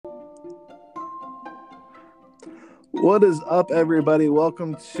What is up, everybody?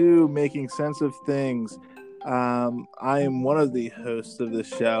 Welcome to Making Sense of Things. I am one of the hosts of this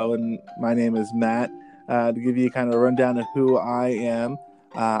show, and my name is Matt. To give you kind of a rundown of who I am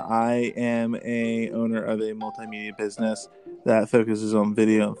a owner of a multimedia business that focuses on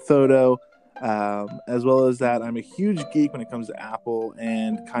video and photo. As well as that, I'm a huge geek when it comes to Apple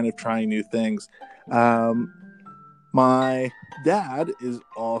and kind of trying new things. My dad is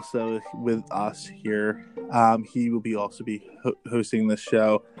also with us here. He will also be hosting this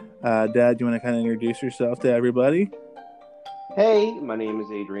show. Dad, do you want to kind of introduce yourself to everybody? Hey, my name is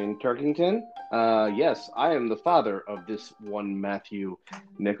Adrian Turkington. Yes, I am the father of this one Matthew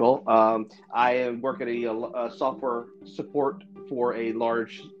Nickel. I work at a software support for a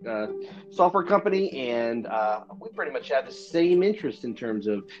large software company, and we pretty much have the same interest in terms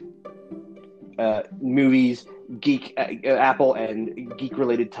of movies, geek, Apple, and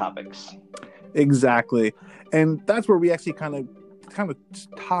geek-related topics. Exactly, and that's where we actually kind of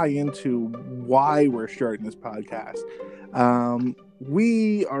tie into why we're starting this podcast.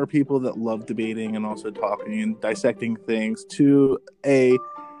 We are people that love debating and also talking and dissecting things to a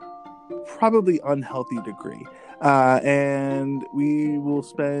probably unhealthy degree. And we will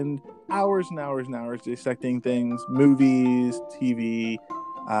spend hours and hours and hours dissecting things, movies, TV,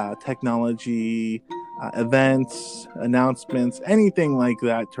 technology, events, announcements, anything like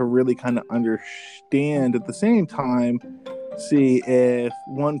that, to really kind of understand at the same time, see if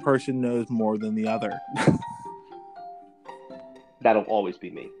one person knows more than the other. That'll always be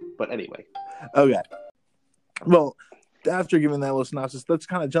me. But anyway. Okay. Well, after giving that little synopsis, let's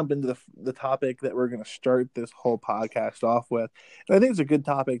kind of jump into the topic that we're going to start this whole podcast off with. And I think it's a good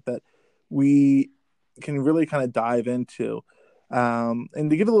topic that we can really kind of dive into. And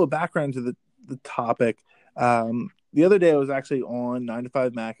to give a little background to the topic, the other day I was actually on 9 to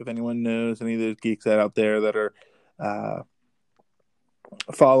 5 Mac. If anyone knows any of those geeks out there that are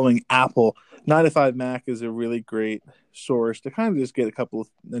following Apple, 9 to 5 Mac is a really great source to kind of just get a couple of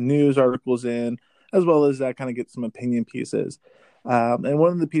the news articles in, as well as that kind of get some opinion pieces. And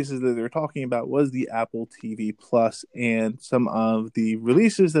one of the pieces that they were talking about was the Apple TV Plus and some of the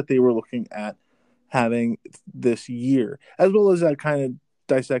releases that they were looking at having this year, as well as that kind of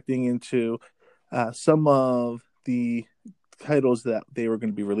dissecting into some of the titles that they were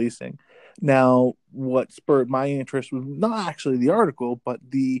going to be releasing. Now, what spurred my interest was not actually the article, but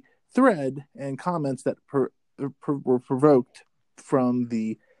the thread and comments that were provoked from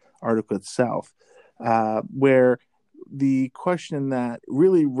the article itself, where the question that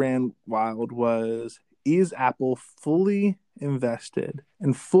really ran wild was, is Apple fully invested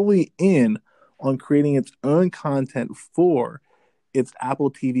and fully in on creating its own content for its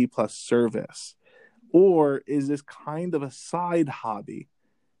Apple TV Plus service? Or is this kind of a side hobby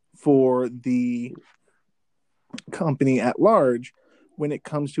for the company at large when it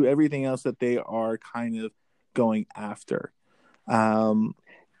comes to everything else that they are kind of going after?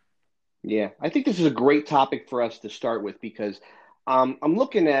 Yeah, I think this is a great topic for us to start with because I'm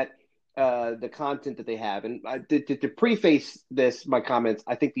looking at the content that they have, and to preface my comments,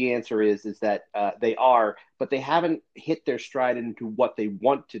 I think the answer is that they are, but they haven't hit their stride into what they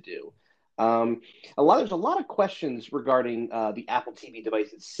want to do. There's a lot of questions regarding the Apple TV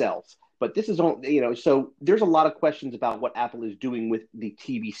device itself, but this is so there's a lot of questions about what Apple is doing with the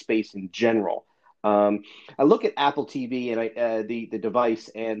TV space in general. I look at Apple TV and the device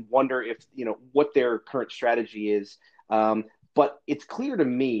and wonder if what their current strategy is. But it's clear to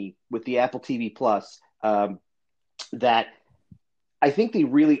me with the Apple TV Plus that I think they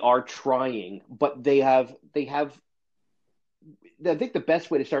really are trying, but they have. I think the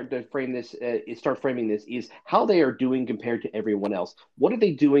best way to start framing this is how they are doing compared to everyone else. What are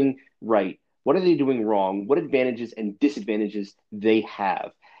they doing right? What are they doing wrong? What advantages and disadvantages they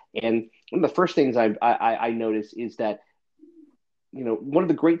have? And one of the first things I notice is that one of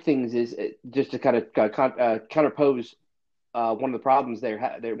the great things is just to kind of counterpose one of the problems one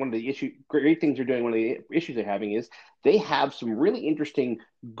of the great things they're doing. One of the issues they're having is they have some really interesting,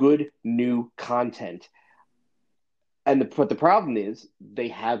 good new content. But the problem is they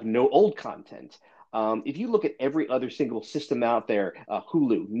have no old content. If you look at every other single system out there,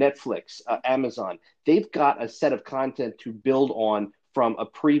 Hulu, Netflix, Amazon, they've got a set of content to build on from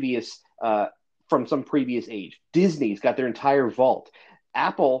some previous age. Disney's got their entire vault.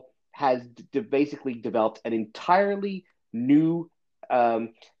 Apple has basically developed an entirely new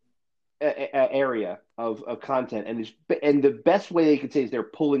area of content, and the best way they could say is they're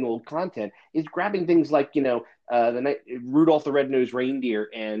pulling old content is grabbing things like the night Rudolph the Red-Nosed Reindeer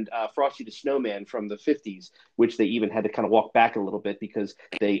and Frosty the Snowman from the 50s, which they even had to kind of walk back a little bit because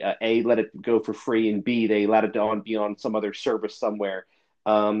they a let it go for free, and b they let it be on some other service somewhere.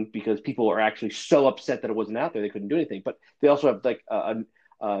 Because people are actually so upset that it wasn't out there, they couldn't do anything. But they also have like a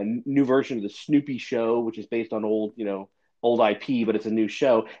new version of the Snoopy show, which is based on old IP, but it's a new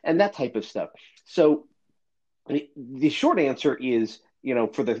show, and that type of stuff. So the short answer is,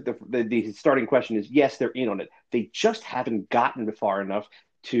 for the starting question is yes, they're in on it. They just haven't gotten far enough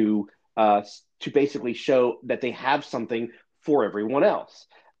to basically show that they have something for everyone else,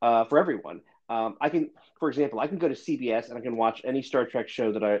 for everyone. For example, I can go to CBS and I can watch any Star Trek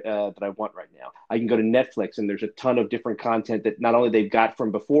show that I want right now. I can go to Netflix and there's a ton of different content that not only they've got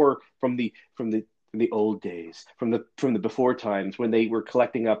from before, from the old days, from the before times when they were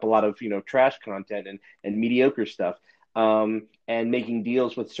collecting up a lot of trash content and mediocre stuff, and making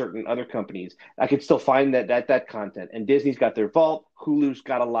deals with certain other companies. I could still find that content. And Disney's got their vault. Hulu's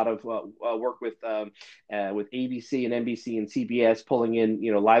got a lot of work with ABC and NBC and CBS pulling in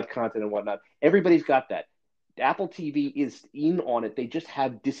live content and whatnot. Everybody's got that. Apple TV is in on it. They just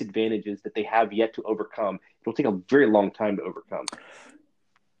have disadvantages that they have yet to overcome. It'll take a very long time to overcome.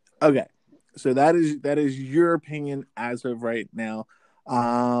 Okay. So that is your opinion as of right now.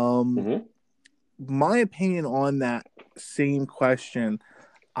 My opinion on that same question,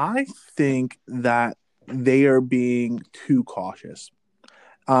 I think that they are being too cautious.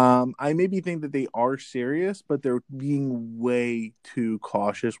 I maybe think that they are serious, but they're being way too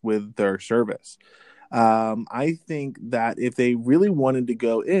cautious with their service. I think that if they really wanted to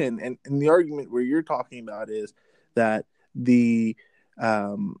go in, and the argument where you're talking about is that the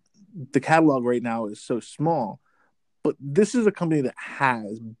catalog right now is so small, but this is a company that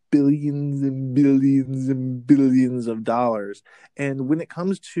has billions and billions and billions of dollars. And when it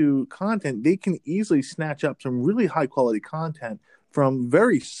comes to content, they can easily snatch up some really high quality content from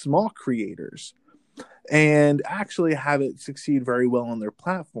very small creators and actually have it succeed very well on their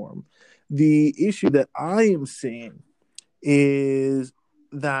platform. The issue that I am seeing is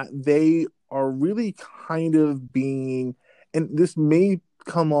that they are really kind of being, and this may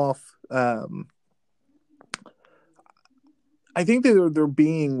come off, I think that they're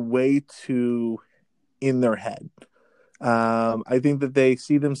being way too in their head. I think that they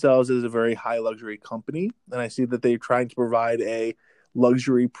see themselves as a very high luxury company, and I see that they're trying to provide a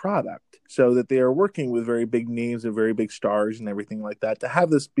luxury product, so that they are working with very big names and very big stars and everything like that to have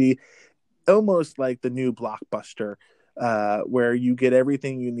this be almost like the new Blockbuster, where you get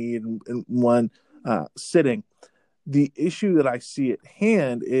everything you need in one sitting. The issue that I see at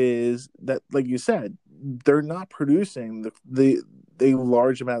hand is that, like you said, they're not producing the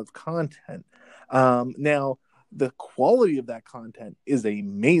large amount of content. Now, the quality of that content is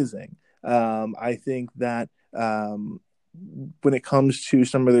amazing. I think that when it comes to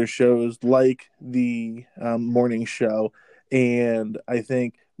some of their shows, like the morning show, and I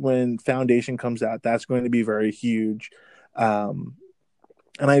think when Foundation comes out, that's going to be very huge. And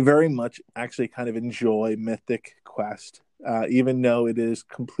I very much actually kind of enjoy Mythic Quest, even though it is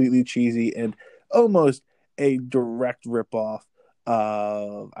completely cheesy and almost a direct ripoff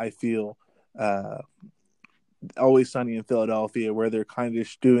of, I feel, Always Sunny in Philadelphia, where they're kind of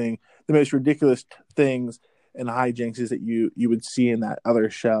just doing the most ridiculous things and hijinks that you would see in that other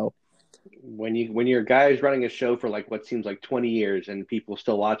show. When your guy is running a show for like what seems like 20 years and people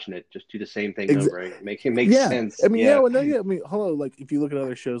still watching it, just do the same thing over. It makes sense. I mean, I mean, hello. Like if you look at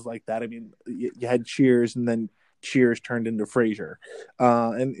other shows like that, I mean, you had Cheers, and then Cheers turned into Frasier,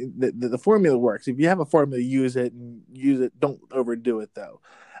 and the formula works. If you have a formula, use it. Don't overdo it though.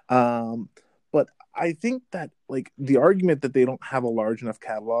 But I think that like the argument that they don't have a large enough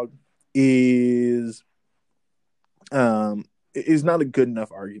catalog is not a good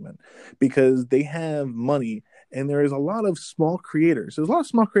enough argument, because they have money and there is a lot of small creators. There's a lot of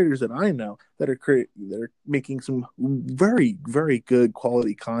small creators that I know that are making some very, very good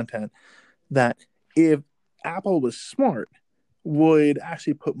quality content that, if Apple was smart, would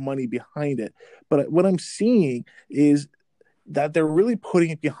actually put money behind it. But what I'm seeing is that they're really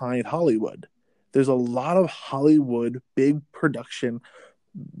putting it behind Hollywood. There's a lot of Hollywood big production,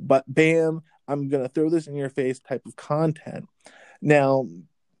 but bam, I'm going to throw this in your face type of content. Now,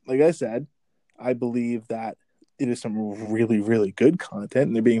 like I said, I believe that it is some really, really good content,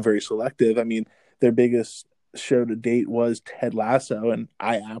 and they're being very selective. I mean, their biggest show to date was Ted Lasso, and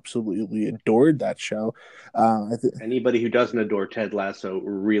I absolutely adored that show. Anybody who doesn't adore Ted Lasso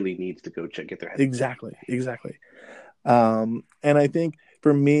really needs to go get their head. Exactly. And I think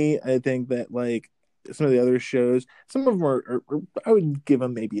For me, I think that like some of the other shows, some of them I would give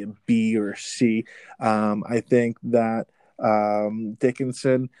them maybe a B or a C. I think that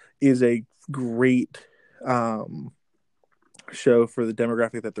Dickinson is a great um, show for the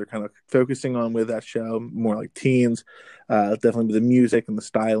demographic that they're kind of focusing on with that show, more like teens. Definitely with the music and the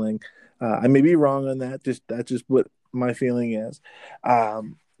styling. I may be wrong on that. That's just what my feeling is.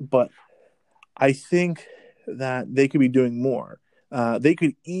 But I think that they could be doing more. They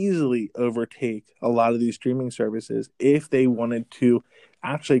could easily overtake a lot of these streaming services if they wanted to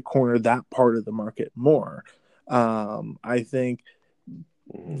actually corner that part of the market more. I think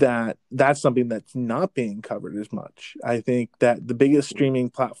that's something that's not being covered as much. I think that the biggest streaming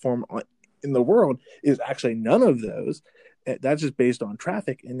platform in the world is actually none of those. That's just based on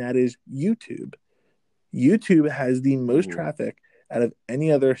traffic, and that is YouTube. YouTube has the most traffic out of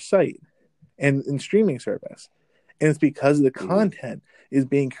any other site and streaming service. And it's because the content is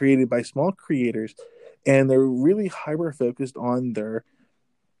being created by small creators, and they're really hyper focused on their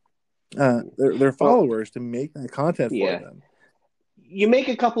followers to make that content for them. You make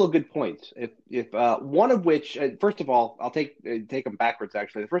a couple of good points. If one of which, first of all, I'll take them backwards.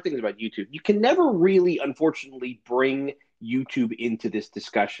 Actually, the first thing is about YouTube. You can never really, unfortunately, bring YouTube into this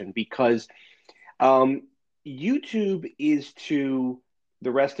discussion because YouTube is to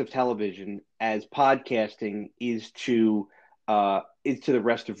the rest of television as podcasting is to the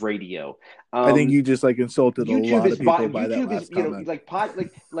rest of radio. I think you just like insulted YouTube a lot of people by that YouTube last is comment.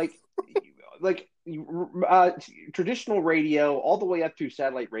 like traditional radio all the way up to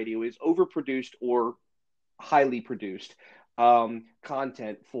satellite radio is overproduced or highly produced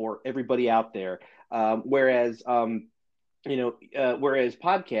content for everybody out there. Whereas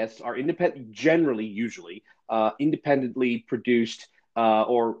podcasts are independent, generally, usually independently produced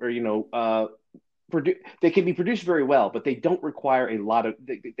they can be produced very well, but they don't require a lot of.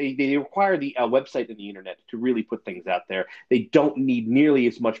 They require the website and the internet to really put things out there. They don't need nearly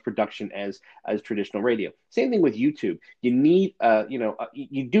as much production as traditional radio. Same thing with YouTube. You need,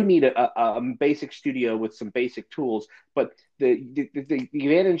 you do need a basic studio with some basic tools, but the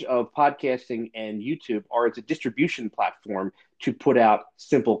advantage of podcasting and YouTube are it's a distribution platform to put out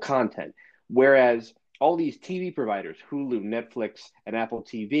simple content, whereas all these TV providers, Hulu, Netflix, and Apple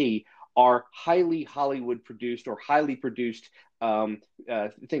TV, are highly Hollywood produced or highly produced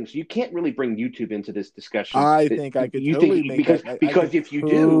things. You can't really bring YouTube into this discussion. I think I could totally make because that. because if you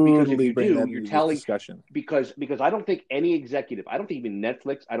do, bring that you're into telling discussion. because I don't think any executive, I don't think even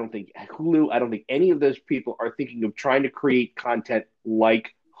Netflix, I don't think Hulu, I don't think any of those people are thinking of trying to create content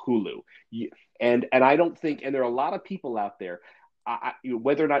like Hulu. And I don't think, and there are a lot of people out there.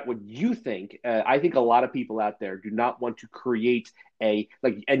 Whether or not what you think, I think a lot of people out there do not want to create and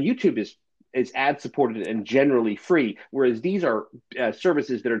YouTube is ad supported and generally free, whereas these are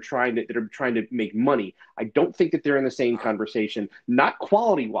services that are trying to make money. I don't think that they're in the same conversation, not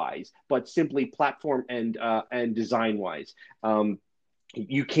quality wise, but simply platform and design wise.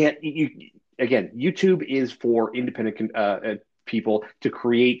 You can't. Again, YouTube is for independent people to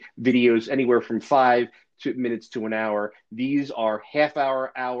create videos anywhere from 5 minutes to an hour. These are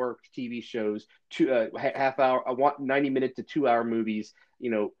hour TV shows, half hour, 90-minute to 2 hour movies.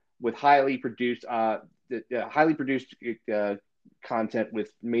 With highly produced content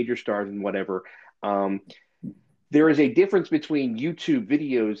with major stars and whatever. There is a difference between YouTube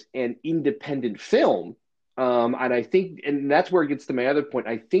videos and independent film. And I think, and that's where it gets to my other point.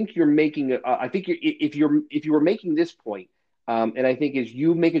 I think you're making. If you were making this point, and I think as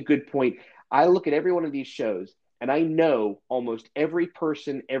you make a good point, I look at every one of these shows and I know almost every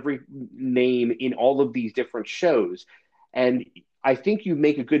person, every name in all of these different shows, and I think you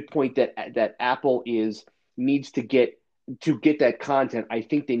make a good point that Apple needs to get that content. I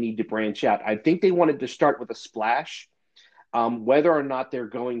think they need to branch out. I think they wanted to start with a splash. Whether or not they're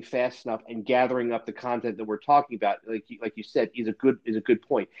going fast enough and gathering up the content that we're talking about, like you said, is a good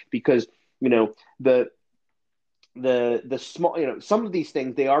point because the small, some of these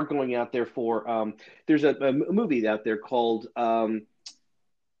things they are going out there for. There's a movie out there called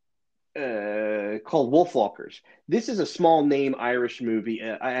Wolfwalkers. This is a small name Irish movie,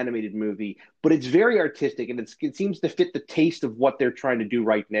 animated movie, but it's very artistic and it seems to fit the taste of what they're trying to do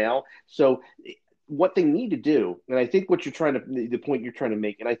right now. So what they need to do, and I think the point you're trying to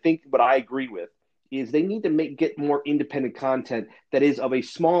make, and I think what I agree with, is they need to get more independent content that is of a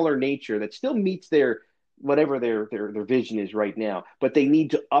smaller nature that still meets whatever their vision is right now, but they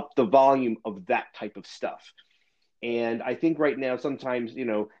need to up the volume of that type of stuff. And I think right now, sometimes,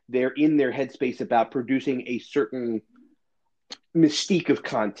 they're in their headspace about producing a certain mystique of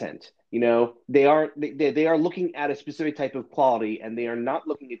content. They are looking at a specific type of quality, and they are not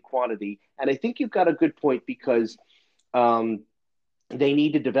looking at quantity. And I think you've got a good point because um, they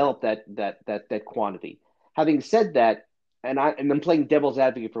need to develop that quantity. Having said that, and I'm playing devil's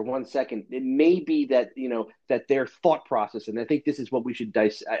advocate for 1 second. It may be that that their thought process, and I think this is what we should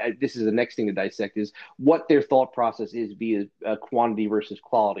dissect. This is the next thing to dissect is what their thought process is via quantity versus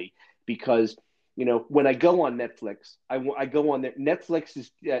quality. Because when I go on Netflix, I go on there.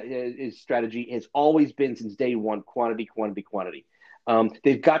 Netflix's strategy has always been since day one quantity, quantity, quantity.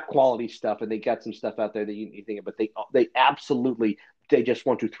 They've got quality stuff and they got some stuff out there that you think of, but they absolutely they just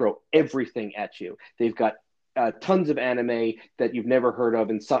want to throw everything at you. They've got tons of anime that you've never heard of,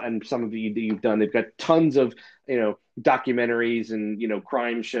 and some of you that you've done. They've got tons of documentaries and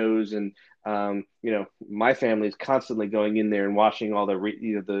crime shows, and my family is constantly going in there and watching all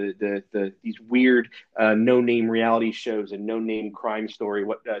these weird no name reality shows and no name crime story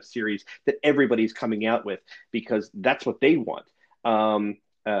series that everybody's coming out with because that's what they want. Um,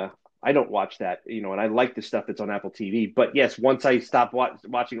 I don't watch that, and I like the stuff that's on Apple TV. But yes, once I stop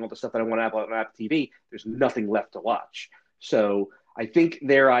watching all the stuff that I want on Apple TV, there's nothing left to watch. So I think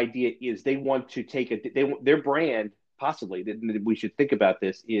their idea is they want to take their brand, possibly that we should think about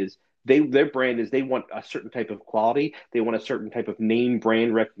this is their brand is they want a certain type of quality, they want a certain type of name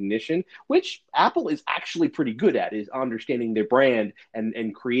brand recognition, which Apple is actually pretty good at, is understanding their brand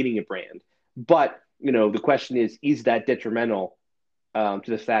and creating a brand. But the question is that detrimental to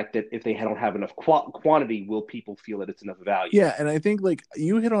the fact that if they don't have enough quantity, will people feel that it's enough value? Yeah, and I think like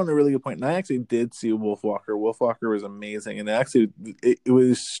you hit on a really good point. And I actually did see Wolfwalker. Wolfwalker was amazing, and it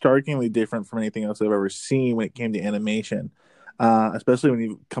was starkly different from anything else I've ever seen when it came to animation, especially when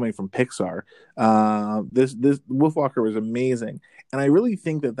you coming from Pixar. This Wolfwalker was amazing, and I really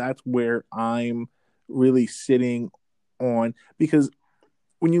think that that's where I'm really sitting on because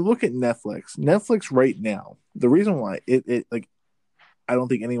when you look at Netflix right now, the reason why it like I don't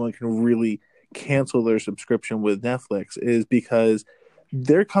think anyone can really cancel their subscription with Netflix is because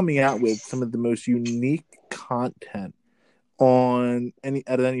they're coming out with some of the most unique content on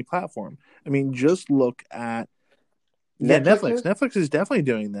any platform. I mean, just look at Netflix Netflix. is Netflix is definitely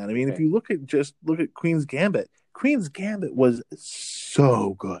doing that. I mean, if okay. you look at Queen's Gambit. Queen's Gambit was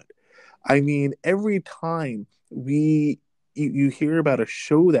so good. I mean, every time you hear about a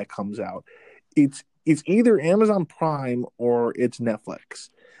show that comes out, it's either Amazon Prime or it's Netflix,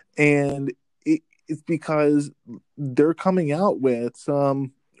 and it's because they're coming out with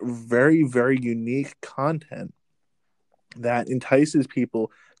some very very unique content that entices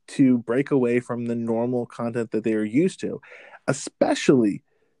people to break away from the normal content that they are used to, especially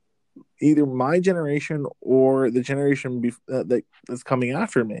either my generation or the generation that's coming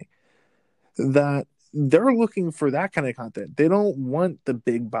after me that they're looking for that kind of content. They don't want the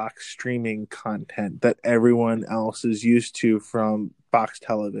big box streaming content that everyone else is used to from box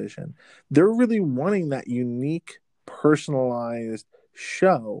television. They're really wanting that unique, personalized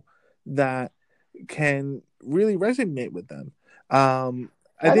show that can really resonate with them.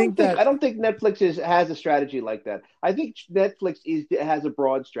 I think that I don't think Netflix has a strategy like that. I think Netflix has a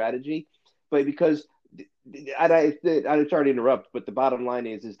broad strategy, but because I'm sorry to interrupt, but the bottom line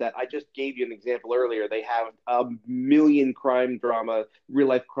is that I just gave you an example earlier. They have a million real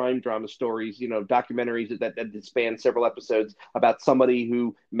life crime drama stories, documentaries that span several episodes about somebody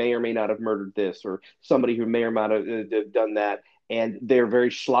who may or may not have murdered this or somebody who may or may not have done that, and they're very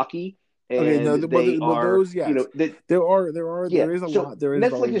schlocky, okay, no, and they are, those yes, that yeah. there is a So lot, there is a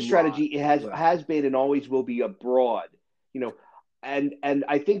Netflix's lot strategy left. has been and always will be a broad, you know, and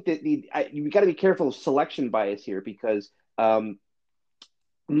I think that you got to be careful of selection bias here because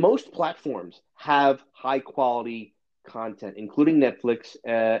most platforms have high quality content, including Netflix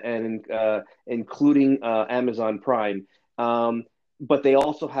and including Amazon Prime. But they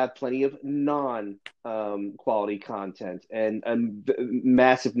also have plenty of non quality content and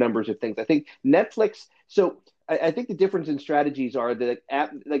massive numbers of things. I think Netflix. So I think the difference in strategies are that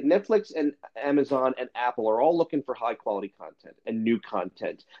like Netflix and Amazon and Apple are all looking for high quality content and new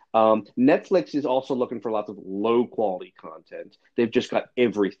content. Netflix is also looking for lots of low quality content. They've just got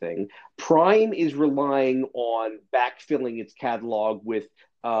everything. Prime is relying on backfilling its catalog with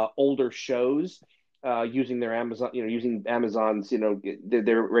older shows using their Amazon, using Amazon's,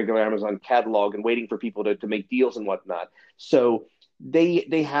 their regular Amazon catalog and waiting for people to make deals and whatnot. So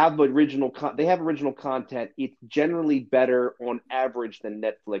they have original content. It's generally better on average than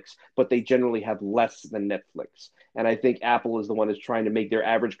Netflix, but they generally have less than Netflix. And I think Apple is the one that's trying to make their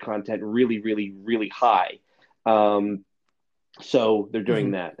average content really, really, really high. Um, So they're doing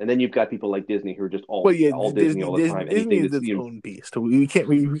Mhm. that, and then you've got people like Disney who are just Well, yeah, all Disney all the time. Disney Anything is that's its own beast. We can't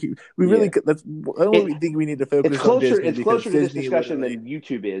we really yeah. could, that's I don't It really think we need to focus on Disney it's because closer to this Disney discussion literally, than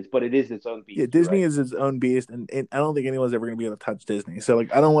YouTube is, but it is its own yeah, beast. You're Disney right. is its own beast, and I don't think anyone's ever going to be able to touch Disney. So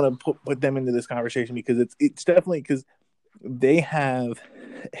like, I don't want to put them into this conversation because it's definitely because they have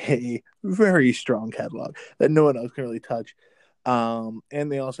a very strong catalog that no one else can really touch,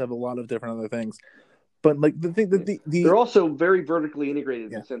 and they also have a lot of different other things. But like the thing that Yeah. They're the also very vertically integrated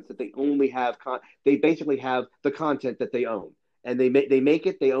in yeah, the sense that they only have they basically have the content that they own. And they make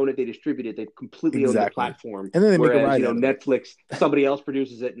it, they own it, they distribute it, they completely own the exactly, platform. and then they make a Whereas, ride out of it. Netflix, somebody else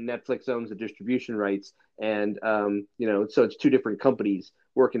produces it and Netflix owns the distribution rights. And so it's two different companies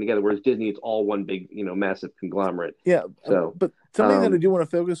working together. Whereas Disney, it's all one big, massive conglomerate. Yeah, So but something that I um do want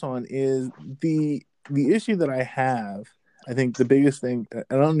to focus on is the issue that I have. I think the biggest thing,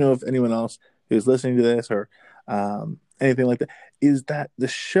 I don't know if anyone else who's listening to this or anything like that, is that the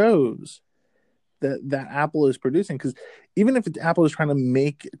shows that Apple is producing, because even if Apple is trying to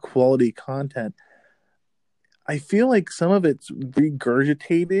make quality content, I feel like some of it's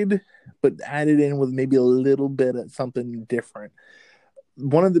regurgitated, but added in with maybe a little bit of something different.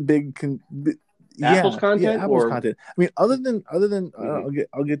 One of the Apple's yeah, content Apple's or content. I mean, other than mhm.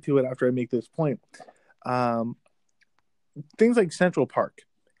 I'll get to it after I make this point. Um, things like Central Park,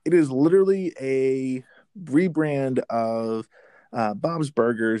 it is literally a rebrand of Bob's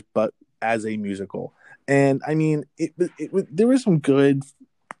Burgers, but as a musical. And I mean, there was some good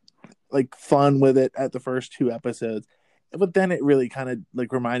like fun with it at the first two episodes, but then it really kind of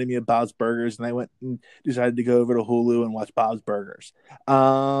like reminded me of Bob's Burgers, and I went and decided to go over to Hulu and watch Bob's Burgers,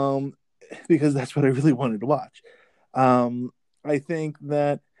 because that's what I really wanted to watch. I think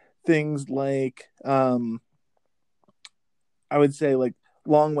that things like I would say like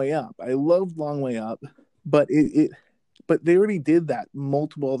Long Way Up. I loved Long Way Up, but but they already did that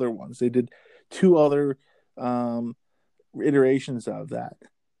multiple other ones. They did two other um iterations of that.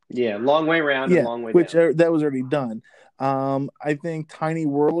 Yeah, long way round and Yeah, long way which down. that was already done. I think Tiny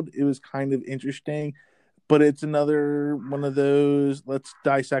World, it was kind of interesting, but it's another one of those let's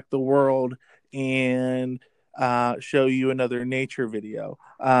dissect the world and show you another nature video.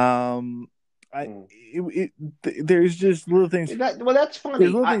 Mm. There's just little things. That's There's funny.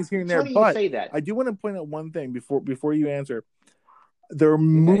 little things here and It's there, funny you but say that. I do want to point out one thing before you answer. Their Okay.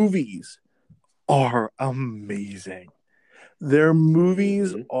 movies are amazing. Their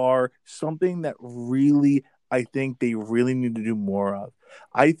movies Hmm. are something that really I think they really need to do more of.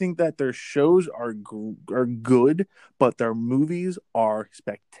 I think that their shows are good, but their movies are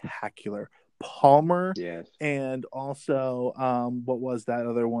spectacular. Palmer Yes. and also what was that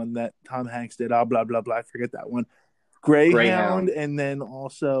other one that Tom Hanks did? Ah, blah blah blah. I forget that one. Greyhound, Greyhound. and then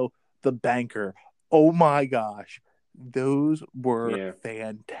also The Banker. Oh my gosh, those were Yeah.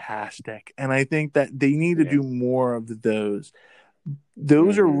 fantastic, and I think that they need to Yeah. do more of those.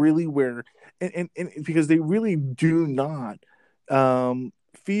 Those are Hmm. really where, and because they really do not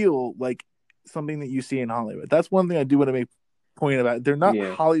feel like something that you see in Hollywood. That's one thing I do want to make point about. They're not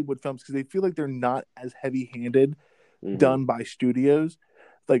Yeah. Hollywood films because they feel like they're not as heavy-handed Hmm. done by studios,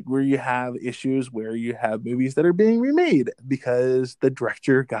 like where you have issues where you have movies that are being remade because the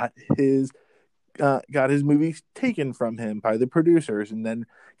director got his movies taken from him by the producers and then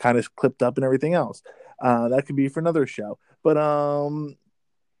kind of clipped up and everything else. That could be for another show, but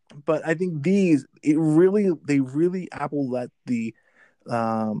I think they really Apple let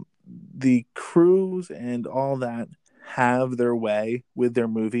um the crews and all that have their way with their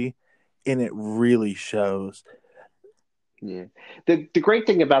movie, and it really shows. Yeah. The great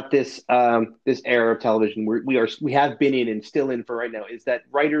thing about this era of television we have been in and still in for right now is that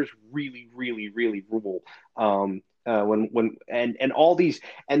writers really really really rule. When and all these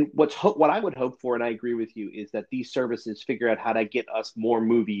and what I would hope for, and I agree with you, is that these services figure out how to get us more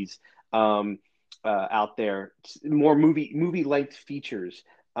movies um, out there, more movie length features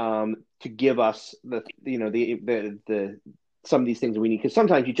to give us the some of these things that we need, because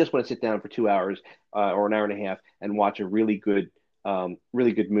sometimes you just want to sit down for 2 hours or an hour and a half and watch a really good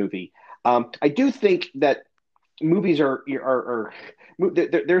movie. I do think that movies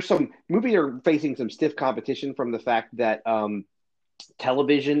there's some movies are facing some stiff competition from the fact that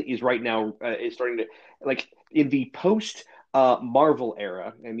television is right now is starting to, like, in the post Marvel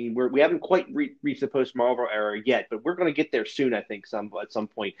era. I mean, we haven't quite reached the post Marvel era yet, but we're going to get there soon. I think some at some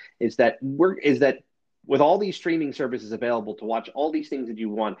point is that with all these streaming services available to watch all these things that you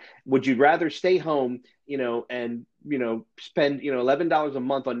want, would you rather stay home, and spend $11 a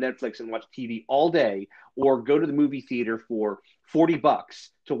month on Netflix and watch TV all day, or go to the movie theater for $40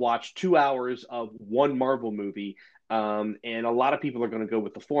 to watch 2 hours of one Marvel movie? and a lot of people are going to go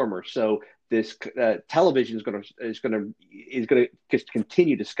with the former. So this television is going to just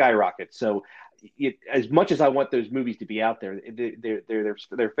continue to skyrocket. So as much as I want those movies to be out there,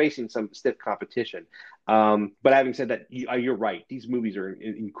 they're facing some stiff competition. But having said that, you're right; these movies are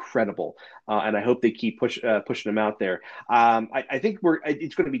incredible, and I hope they keep pushing them out there. I think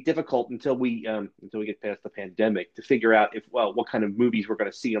it's going to be difficult until we get past the pandemic to figure out what kind of movies we're going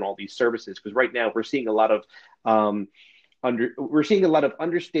to see on all these services, because right now we're seeing a lot of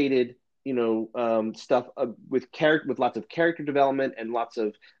understated, stuff with lots of character development and lots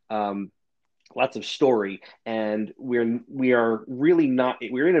of story, and we are really not.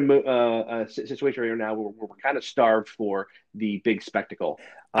 We're in a situation right now where we're kind of starved for the big spectacle.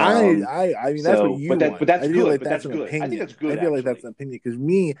 I mean, that's what you but want. that's I feel good. like But that's that's an good. I think opinion. that's good. I feel like that's Actually, an opinion because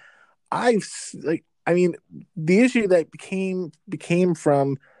me, like, I mean, the issue that became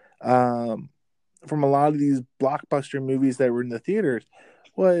from a lot of these blockbuster movies that were in the theaters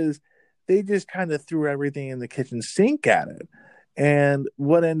was they just kind of threw everything in the kitchen sink at it, and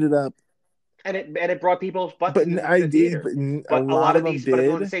what ended up. and it brought people's butts But into I the did, theater. but a But a lot lot of of them these, but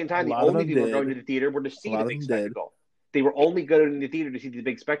at the did. same A time, the lot of only them people who were going did. to the theater were to A see the lot of big them did. spectacle. They were only going to the theater to see the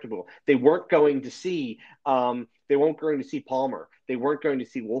big spectacle. They weren't going to see. They weren't going to see Palmer. They weren't going to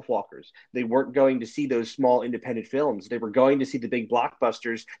see Wolfwalkers. They weren't going to see those small independent films. They were going to see the big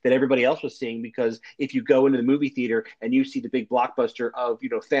blockbusters that everybody else was seeing. Because if you go into the movie theater and you see the big blockbuster of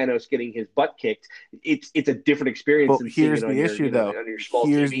Thanos getting his butt kicked, it's a different experience But than seeing here's it on the your issue, though. on your small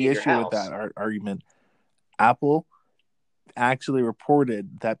Here's TV the in your issue with house. that argument. Apple actually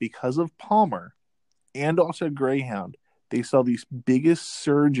reported that because of Palmer and also Greyhound, they saw these biggest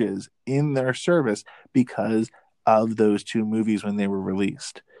surges in their service because of those two movies when they were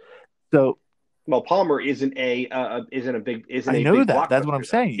released. So Well, Palmer isn't a big I know that. That's what I'm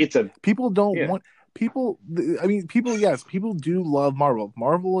blockbuster though. saying. People don't Yeah. want people. I mean, people. Yes, people do love Marvel.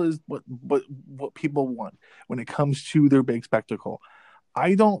 Marvel is what people want when it comes to their big spectacle.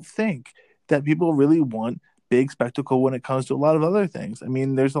 I don't think that people really want big spectacle when it comes to a lot of other things. I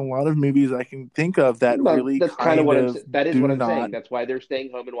mean, there's a lot of movies I can think of that Well, really that's kind of kind what of that is do what I'm not. saying. That's why they're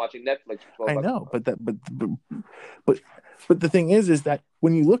staying home and watching Netflix for 12 I bucks a know, month. but the thing is that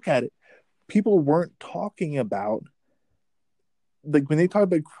when you look at it, people weren't talking about, like, when they talk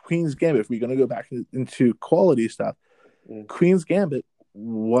about Queen's Gambit. If we're going to go back into quality stuff, Queen's Gambit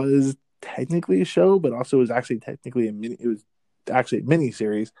was technically a show, but also was actually technically it was actually a mini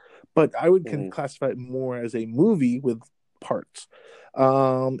series. But I would classify it more as a movie with parts.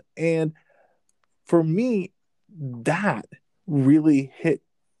 And for me, that really hit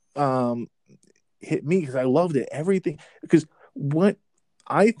me because I loved it. Everything, because what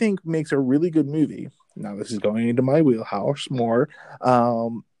I think makes a really good movie, now this is going into my wheelhouse more,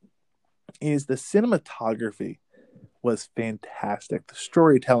 is the cinematography was fantastic. The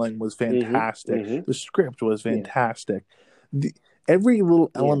storytelling was fantastic. The script was fantastic. Every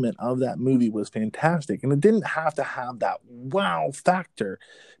little element of that movie was fantastic. And it didn't have to have that wow factor,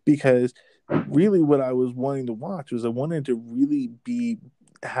 because really what I was wanting to watch was I wanted to really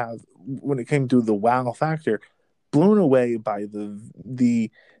when it came to the wow factor, blown away by the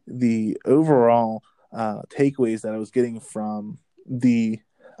overall takeaways that I was getting from the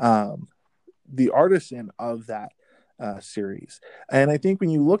artisan of that series. And I think when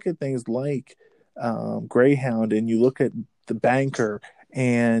you look at things like Greyhound, and you look at The Banker,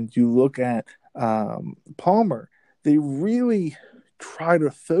 and you look at Palmer, they really try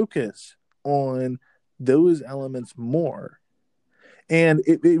to focus on those elements more. And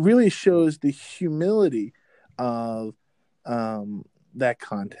it really shows the humility of that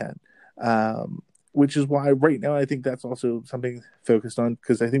content, which is why right now I think that's also something focused on,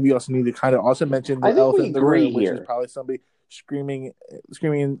 because I think we also need to kind of also mention the I think elephant we in the agree room, which is here. probably somebody screaming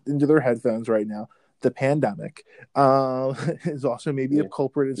into their headphones right now. The pandemic is also maybe a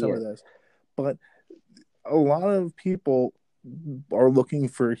culprit in some of this, but a lot of people are looking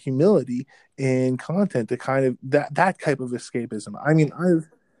for humility in content to kind of that type of escapism. I mean,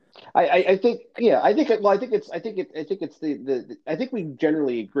 I think I think well I think it's I think we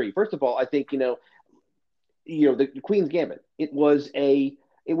generally agree. First of all, I think the Queen's Gambit, it was a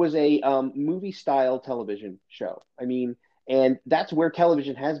movie style television show. I mean, and that's where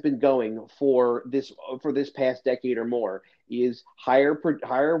television has been going for this past decade or more, is higher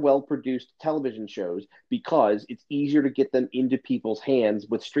well produced television shows, because it's easier to get them into people's hands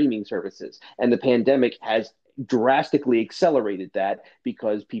with streaming services. And the pandemic has drastically accelerated that,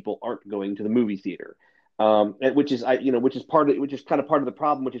 because people aren't going to the movie theater, which is kind of part of the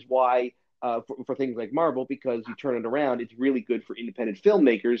problem, which is why for things like Marvel, because you turn it around, it's really good for independent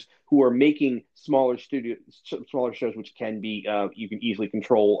filmmakers who are making smaller shows, which can be you can easily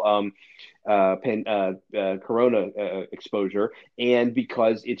control corona exposure, and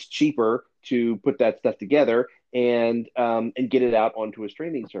because it's cheaper to put that stuff together and get it out onto a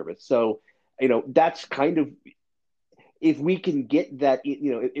streaming service. So that's kind of, if we can get that,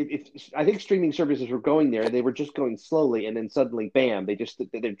 if I think streaming services were going there, they were just going slowly, and then suddenly, bam,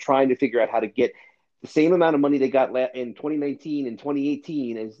 they're trying to figure out how to get the same amount of money they got in 2019 and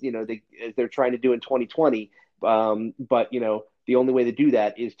 2018 as they're trying to do in 2020. But the only way to do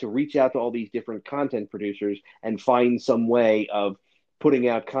that is to reach out to all these different content producers and find some way of putting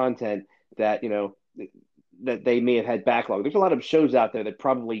out content that that they may have had backlog. There's a lot of shows out there that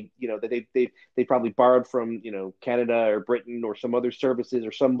probably, that they probably borrowed from, Canada or Britain or some other services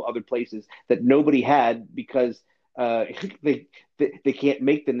or some other places that nobody had, because they can't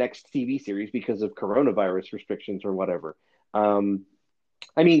make the next TV series because of coronavirus restrictions or whatever.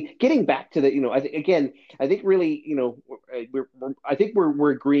 I mean, getting back to the, I think really, I think we're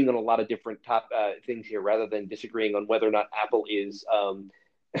agreeing on a lot of different top things here, rather than disagreeing on whether or not Apple is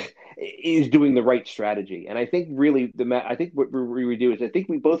doing the right strategy. And I think really I think what we do is, I think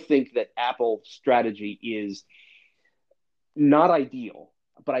we both think that Apple's strategy is not ideal,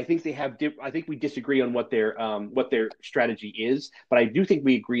 but I think I think we disagree on what their strategy is, but I do think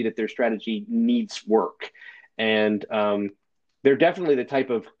we agree that their strategy needs work. And they're definitely the type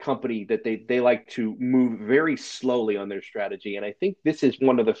of company that they like to move very slowly on their strategy. And I think this is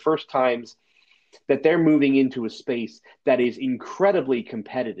one of the first times that they're moving into a space that is incredibly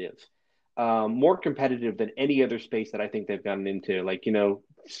competitive, more competitive than any other space that I think they've gotten into. Like,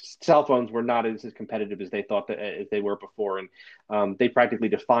 cell phones were not as competitive as they thought as they were before, and they practically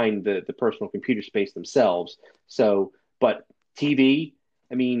defined the personal computer space themselves. So, but TV,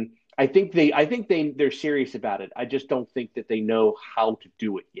 I mean, I think they're serious about it. I just don't think that they know how to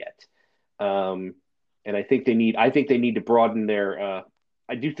do it yet. And I think they need to broaden their.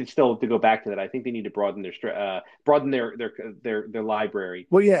 I do think, still, to go back to that, I think they need to broaden their library,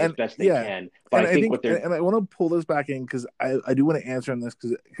 well, yeah, as best they can. But I think and I want to pull this back in, because I do want to answer on this,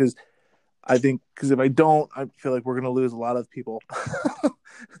 because I think, because if I don't, I feel like we're going to lose a lot of people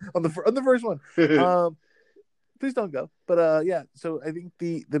on the first one. Please don't go. But yeah, so I think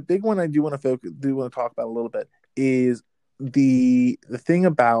the big one I do want to talk about a little bit is the thing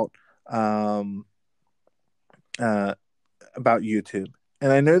about YouTube.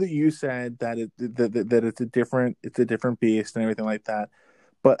 And I know that you said that it's a different beast and everything like that.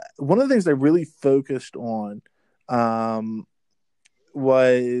 But one of the things I really focused on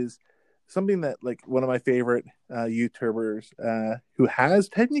was something that, like, one of my favorite YouTubers who has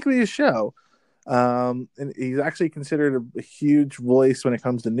technically a show, and he's actually considered a huge voice when it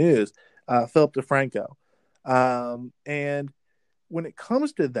comes to news, Philip DeFranco. And when it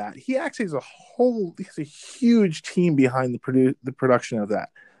comes to that, he actually has a huge team behind the production of that.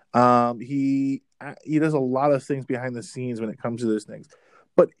 He does a lot of things behind the scenes when it comes to those things,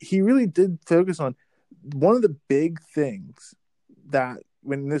 but he really did focus on one of the big things that,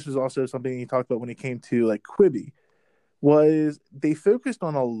 when this was also something he talked about when he came to, like, Quibi, was they focused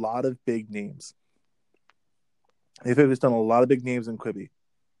on a lot of big names. They focused on a lot of big names in Quibi,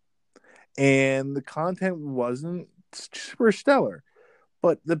 and the content wasn't super stellar.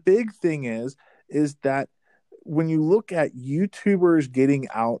 But the big thing is that when you look at YouTubers getting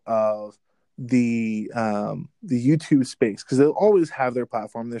out of the YouTube space, because they'll always have their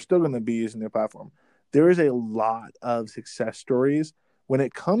platform, they're still going to be using their platform. There is a lot of success stories when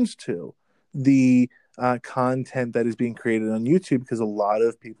it comes to the content that is being created on YouTube, because a lot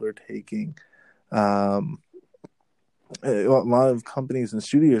of people are taking a lot of companies and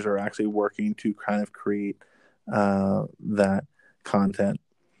studios are actually working to kind of create that content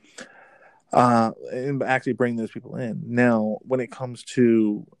and actually bring those people in. Now, when it comes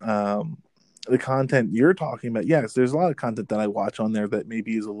to the content you're talking about, yes, there's a lot of content that I watch on there that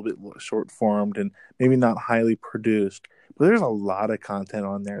maybe is a little bit short formed and maybe not highly produced, but there's a lot of content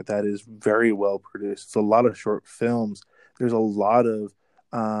on there that is very well produced. It's a lot of short films. There's a lot of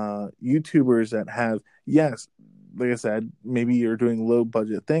YouTubers that have, yes, like I said, maybe you're doing low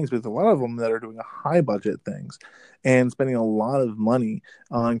budget things, but there's a lot of them that are doing high budget things and spending a lot of money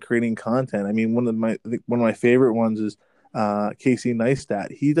on creating content. I mean, one of my favorite ones is Casey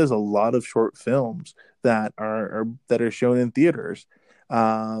Neistat. He does a lot of short films that are shown in theaters.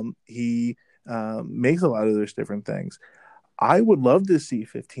 He makes a lot of those different things. I would love to see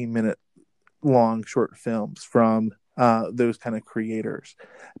 15-minute long short films from those kind of creators,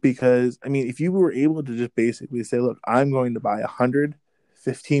 because I mean, if you were able to just basically say, look, I'm going to buy 100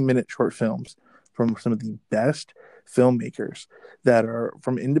 15-minute short films from some of the best filmmakers that are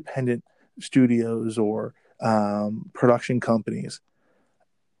from independent studios or production companies,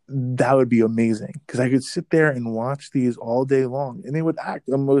 that would be amazing, because I could sit there and watch these all day long and they would act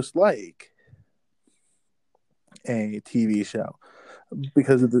almost like a TV show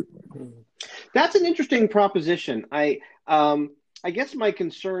because of the. That's an interesting proposition. I guess my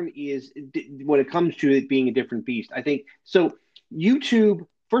concern is when it comes to it being a different beast. I think so. YouTube,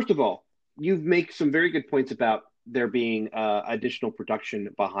 first of all, you make some very good points about there being additional production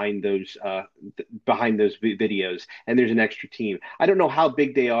behind those videos, and there's an extra team. I don't know how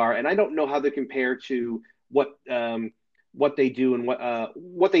big they are, and I don't know how they compare to what they do and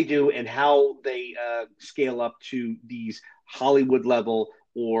what they do and how they scale up to these Hollywood level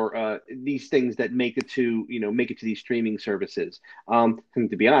or these things that make it to these streaming services. And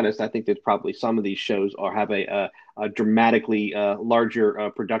to be honest, I think that probably some of these shows have a dramatically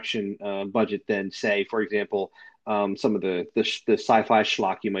larger production budget than, say, for example, some of the sci-fi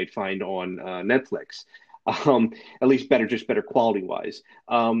schlock you might find on Netflix. At least better quality wise.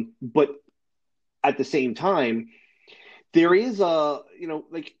 But at the same time, there is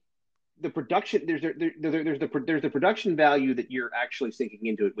like the production. There's the production value that you're actually sinking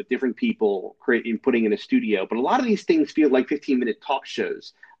into it with different people creating, putting in a studio. But a lot of these things feel like 15-minute talk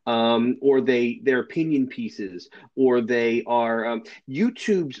shows, or they're opinion pieces, or they are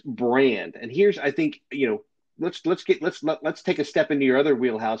YouTube's brand. And here's, I think, let's take a step into your other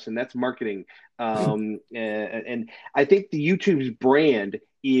wheelhouse, and that's marketing. And I think the YouTube's brand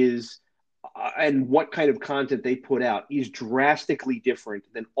is. And what kind of content they put out is drastically different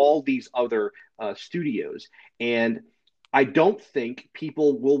than all these other studios. And I don't think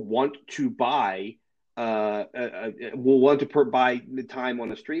people will want to buy buy the time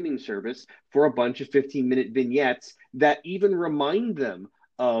on a streaming service for a bunch of 15-minute vignettes that even remind them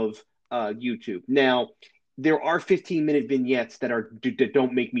of YouTube. Now, there are 15-minute vignettes that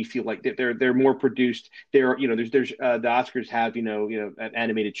don't make me feel like they're more produced. There's the Oscars have an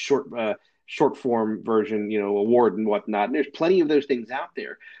animated short form version, award and whatnot. And there's plenty of those things out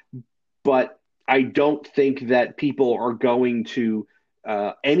there. But I don't think that people are going to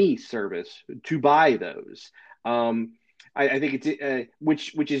any service to buy those. I think it's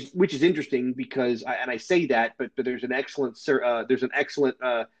which is interesting because I say that, but there's an excellent thing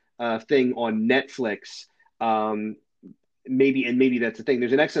on Netflix. Maybe that's the thing.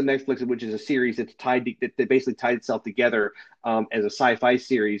 There's an excellent Netflix, which is a series that basically tied itself together as a sci-fi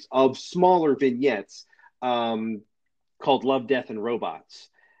series of smaller vignettes called Love, Death, and Robots.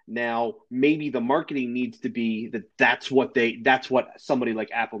 Now, maybe the marketing needs to be that's what somebody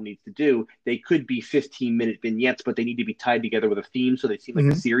like Apple needs to do. They could be 15-minute vignettes, but they need to be tied together with a theme so they seem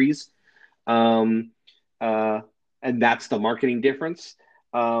like a series. And that's the marketing difference.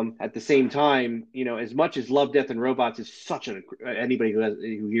 At the same time, as much as Love, Death, and Robots is such anybody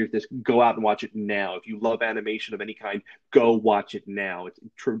who hears this, go out and watch it now. If you love animation of any kind, go watch it now.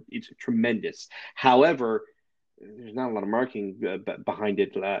 It's tremendous. However, there's not a lot of marketing behind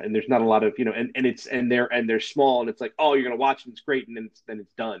it, and there's not a lot of and they're small, and it's like, oh, you're gonna watch it, and it's great, and then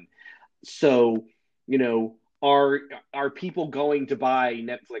it's done. So Are people going to buy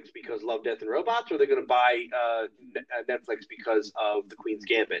Netflix because Love, Death, and Robots, or are they going to buy Netflix because of The Queen's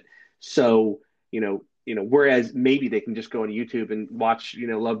Gambit? So, whereas maybe they can just go on YouTube and watch,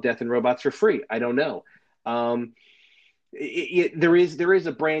 Love, Death, and Robots for free. I don't know. There is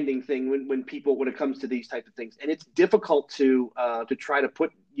a branding thing when it comes to these types of things, and it's difficult to try to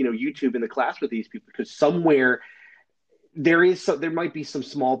put YouTube in the class with these people, because somewhere there might be some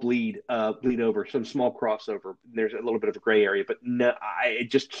small bleed over, some small crossover. There's a little bit of a gray area, but no, I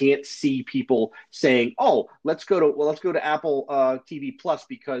just can't see people saying, "Oh, let's go to Apple TV Plus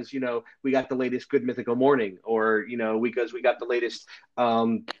because we got the latest Good Mythical Morning," or because we got the latest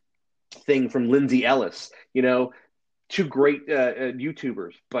thing from Lindsay Ellis. Two great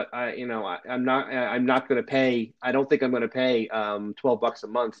YouTubers, but I'm not going to pay. I don't think I'm going to pay $12 a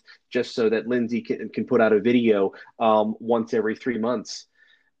month just so that Lindsay can put out a video once every 3 months.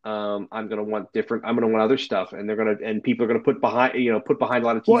 I'm going to want other stuff, and people are going to put behind a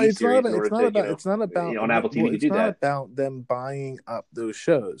lot of TV series. It's not about on Apple TV to do that. It's not about them buying up those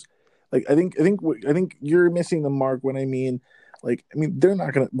shows. Like I think you're missing the mark when I mean. They're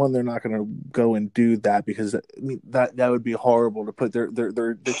not gonna go and do that, because that would be horrible to put their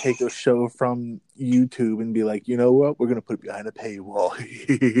take their show from YouTube and be like, you know what, we're gonna put it behind a paywall.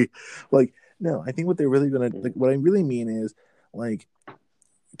 No, I think what they're really gonna what I really mean is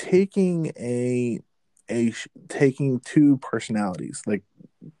taking taking two personalities, like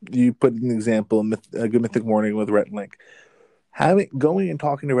you put an example, a Good Mythic Morning with Rhett and Link. having going and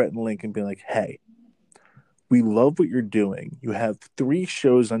talking to Rhett and Link and being like, hey, we love what you're doing. You have 3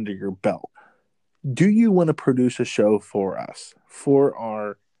 shows under your belt. Do you want to produce a show for us for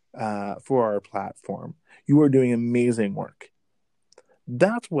our platform? You are doing amazing work.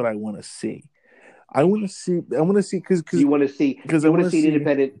 That's what I want to see. I want to see. I want to see because You want to see I you want want to to see an see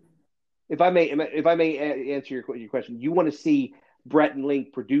independent. If I may answer your question, you want to see Brett and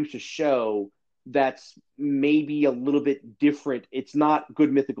Link produce a show that's maybe a little bit different. It's not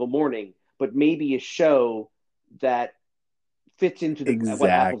Good Mythical Morning, but maybe a show that fits into the what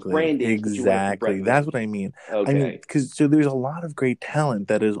Apple's exactly, brand is, but you want it from Brett exactly. and That's Link. what I mean. I mean, Okay. because so there's a lot of great talent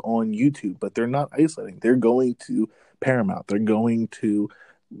that is on YouTube, but they're not isolating. They're going to Paramount. They're going to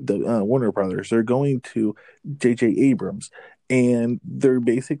the Warner Brothers. They're going to J.J. Abrams, and they're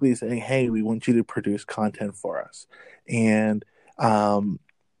basically saying, "Hey, we want you to produce content for us," and um,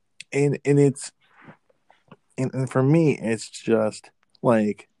 and it's and for me, it's just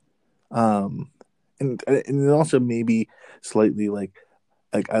like and also maybe slightly like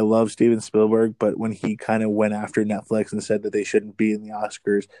I love Steven Spielberg, but when he kind of went after Netflix and said that they shouldn't be in the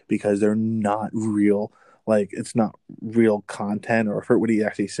Oscars because they're not real, like it's not real content, or for what he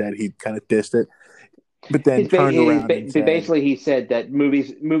actually said, he kind of dissed it, but then turned around and said, Basically he said that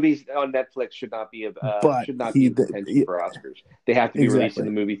movies on Netflix but should not be in contention for Oscars. They have to be released in exactly,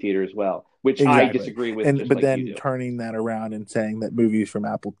 the movie theater as well, which I exactly, disagree with, and just but like you then do. turning that around and saying that movies from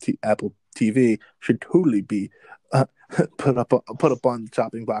Apple TV should totally be uh, put up on the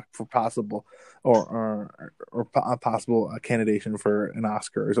chopping block for possible or a possible candidation for an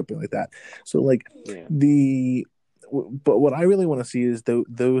Oscar or something like that. So like Yeah. the but what I really want to see is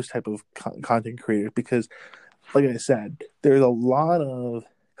those type of content creators, because like I said, there's a lot of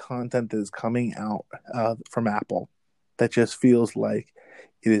content that is coming out from Apple that just feels like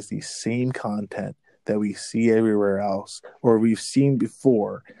it is the same content that we see everywhere else or we've seen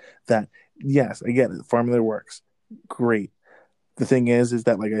before. That yes, I get it, formula works, great. The thing is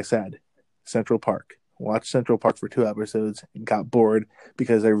that like I said, Central Park. Watched Central Park for 2 episodes and got bored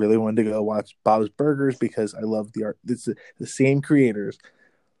because I really wanted to go watch Bob's Burgers because I love the art. It's the same creators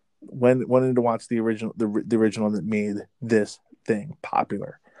wanted to watch the original that made this thing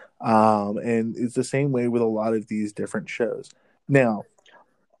popular. And it's the same way with a lot of these different shows. Now,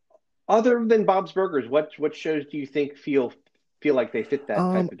 Other than Bob's Burgers, what shows do you think feel like they fit that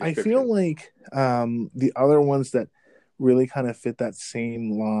type of I feel description? like the other ones that really kind of fit that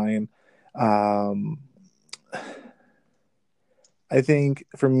same line, um, I think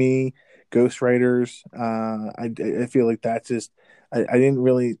for me, Ghostwriters. I feel like that's just I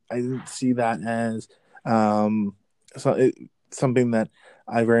didn't see that as um, something that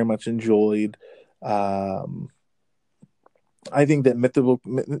I very much enjoyed. Um, I think that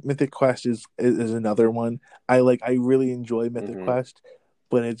Mythic Quest is another one. I really enjoy Mythic Hmm. Quest,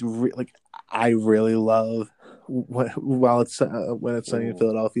 but like I really love when it's sunny in Hmm.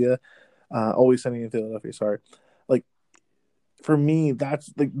 Philadelphia, always sunny in Philadelphia. Sorry, like for me,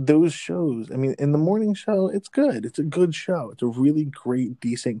 that's like those shows. I mean, in the morning show, it's good. It's a good show. It's a really great,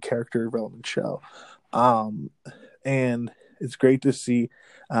 decent character development show. Um, and it's great to see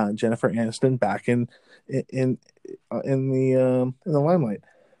Jennifer Aniston back in in the limelight.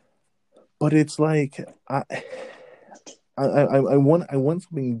 But it's like I want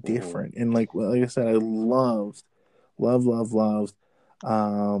something Hmm. different, and like I said, I loved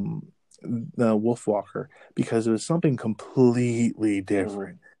um the Wolfwalker because it was something completely Hmm.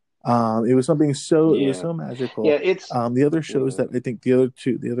 different. It was Yeah. so Yeah. magical. It's. The other shows Yeah. that I think the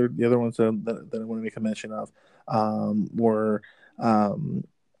other ones that I want to make a mention of were um,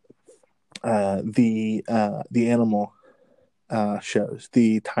 the animal shows,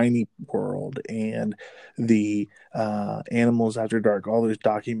 the Tiny World and the Animals After Dark, all those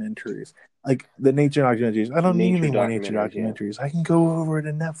documentaries, like the nature documentaries. I don't need Nature any more nature documentaries. Yeah. documentaries. I can go over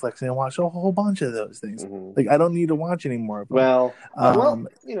to Netflix and watch a whole bunch of those things. Hmm. Like I don't need to watch any more of them. Well, Um,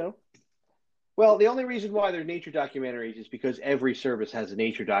 well, the only reason why there's nature documentaries is because every service has a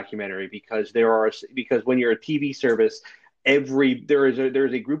nature documentary because when you're a TV service, there is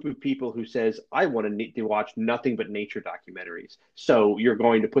a group of people who says I want to watch nothing but nature documentaries. So you're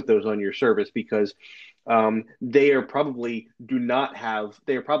going to put those on your service because they are probably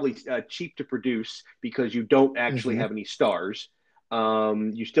cheap to produce because you don't actually mhm. have any stars.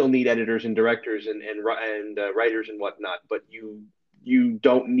 You still need editors and directors and writers and whatnot, but you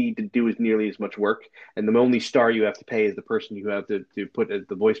don't need to do as nearly as much work. And the only star you have to pay is the person you have to put as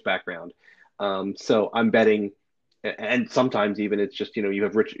the voice background. So I'm betting, and sometimes even it's just you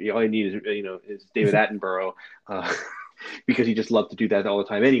have Rich. All you need is David Attenborough, uh, because he just loves to do that all the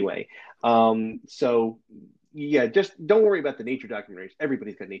time anyway. So yeah, just don't worry about the nature documentaries.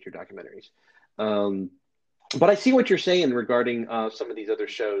 Everybody's got nature documentaries. Um, but I see what you're saying regarding some of these other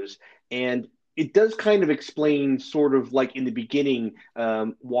shows, and it does kind of explain, sort of like in the beginning,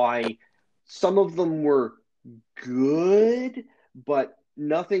 why some of them were good, but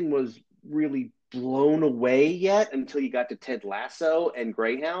nothing was really blown away yet until you got to Ted Lasso and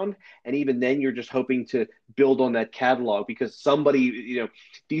Greyhound, and even then, you're just hoping to build on that catalog because somebody,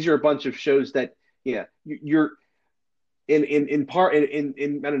 these are a bunch of shows that, yeah, you're in part in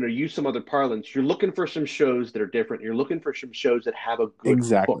I don't know, use some other parlance. You're looking for some shows that are different. You're looking for some shows that have a good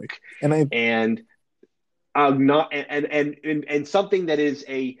Exactly. hook, And I and not and something that is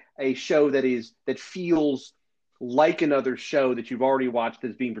a show that feels like another show that you've already watched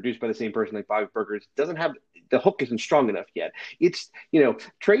that's being produced by the same person, like Bobby Burgers, doesn't have the hook isn't strong enough yet. It's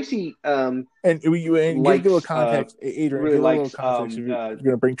Tracy and give a little likes context, Adrian. really Give a little likes context. If you're going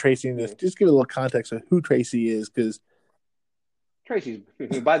to bring Tracy in this, just give a little context of who Tracy is, because Tracy's.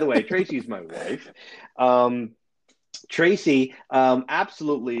 By the way, Tracy's my wife. Tracy,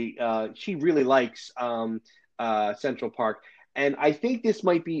 absolutely, she really likes Central Park. And I think this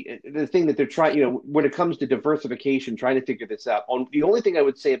might be the thing that they're trying, when it comes to diversification, trying to figure this out. The only thing I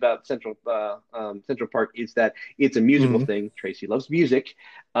would say about Central Park is that it's a musical thing. Tracy loves music,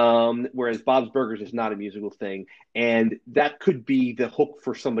 whereas Bob's Burgers is not a musical thing. And that could be the hook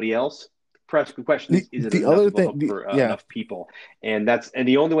for somebody else. The question is it enough of a hook for enough people? And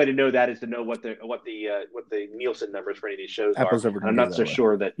the only way to know that is to know what the Nielsen numbers for any of these shows Apple's are. ever And I'm gonna not do so that way.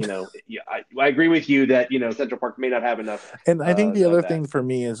 sure that I agree with you that Central Park may not have enough. And I think the other thing for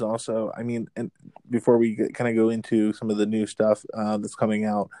me is also, I mean, and before we kind of go into some of the new stuff that's coming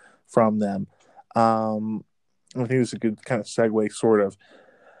out from them, I think it's a good kind of segue, sort of.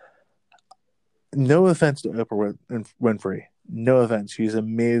 No offense to Oprah Winfrey. No offense. She's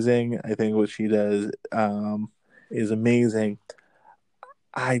amazing. I think what she does is amazing.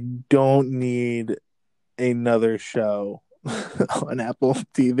 I don't need another show on Apple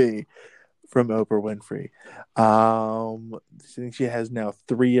TV from Oprah Winfrey. I think she has now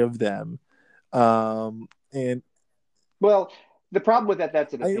 3 of them. And well, the problem with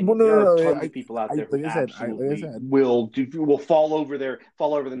that's an opinion. There are tons of people out there who absolutely will fall over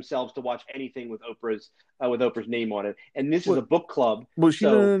themselves to watch anything with Oprah's name on it. And this is a book club. Well,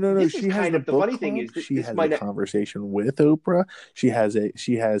 so no. This she is has kind of the book funny club. thing is she has a conversation with Oprah. She has a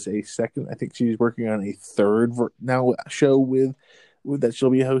second. I think she's working on a third now show with that she'll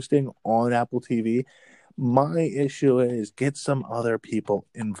be hosting on Apple TV. My issue is get some other people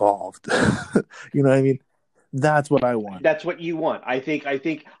involved. You know what I mean? That's what I want. That's what you want. I think I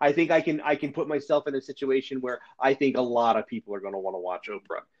can put myself in a situation where I think a lot of people are going to want to watch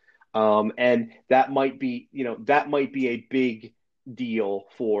Oprah, and that might be a big deal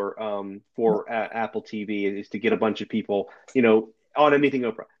for Apple TV is to get a bunch of people on anything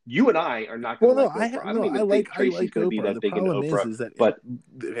Oprah. You and I are not going to like Oprah. I don't even think Tracy's going to be that big into Oprah. Is that but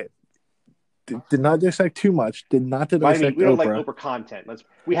did not dissect too much. Did not to dissect we don't Oprah. like Oprah content.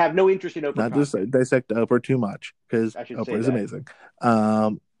 We have no interest in Oprah. Not content. Dissect Oprah too much, because Oprah is amazing.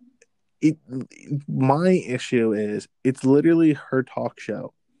 My issue is it's literally her talk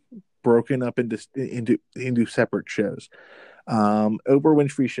show broken up into separate shows. Oprah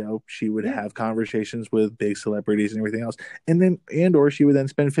Winfrey show, she would have conversations with big celebrities and everything else, or she would then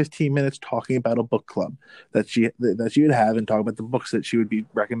spend 15 minutes talking about a book club that she would have and talk about the books that she would be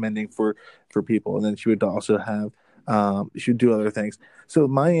recommending for people, and then she would also have she would do other things. So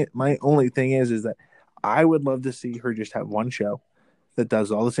my only thing is that I would love to see her just have one show that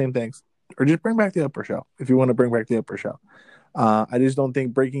does all the same things, or just bring back the Oprah show if you want to bring back the Oprah show. I just don't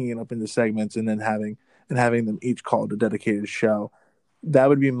think breaking it up into segments and then having them each called a dedicated show, that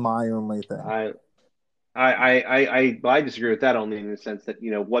would be my only thing. I disagree with that only in the sense that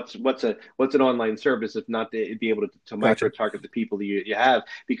what's an online service if not to be able to micro target the people that you have,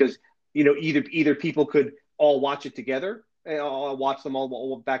 because either people could all watch it together, watch them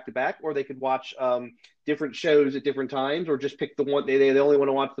all back to back, or they could watch different shows at different times, or just pick the one they only want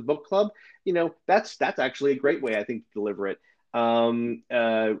to watch the book club. That's actually a great way, I think, to deliver it.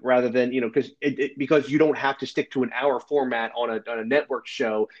 Rather than because you don't have to stick to an hour format on a network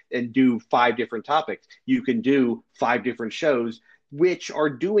show and do 5 different topics. You can do 5 different shows which are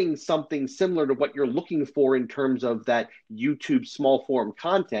doing something similar to what you're looking for in terms of that YouTube small form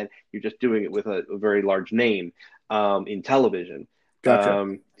content. You're just doing it with a very large name in television.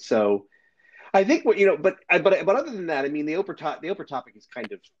 Gotcha. So I think but other than that, I mean, the Oprah topic is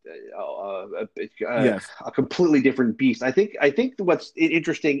kind of yes. a completely different beast. I think what's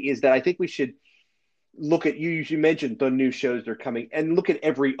interesting is that I think we should look at you mentioned the new shows that are coming, and look at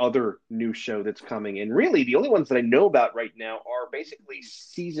every other new show that's coming. And really, the only ones that I know about right now are basically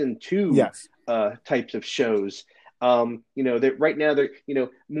season two Yes. types of shows. That right now they're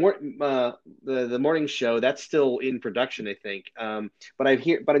more the morning show that's still in production, I think. But I'm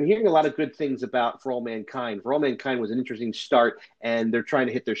hearing a lot of good things about For All Mankind. For All Mankind was an interesting start, and they're trying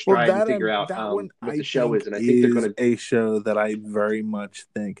to hit their Well, stride and figure out that one what the I show think is. And I think they're is going to. a show that I very much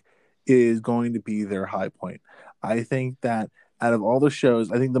think is going to be their high point. I think that out of all the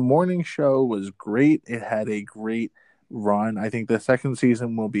shows, I think the morning show was great. It had a great run. I think the second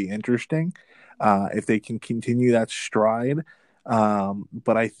season will be interesting if they can continue that stride.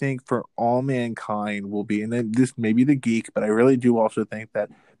 But I think For All Mankind will be, and then this may be the geek, but I really do also think that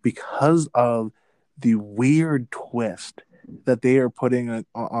because of the weird twist that they are putting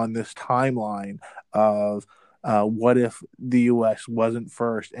on this timeline of what if the U.S. wasn't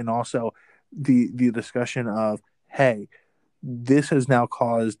first, and also the discussion of, hey, this has now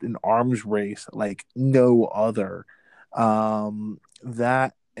caused an arms race like no other.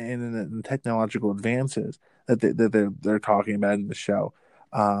 That and the technological advances that they're talking about in the show.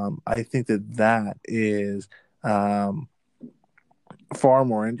 I think that is um, far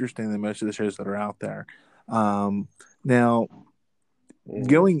more interesting than most of the shows that are out there. Now, Mhm.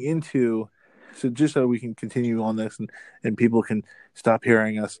 going into so just so we can continue on this and people can stop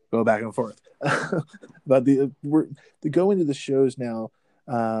hearing us go back and forth but we're to go into the shows now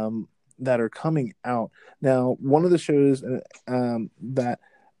that are coming out now. One of the shows that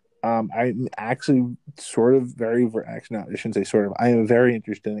I'm actually sort of actually not, I shouldn't say sort of, I am very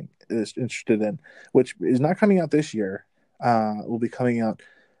interested in, which is not coming out this year, will be coming out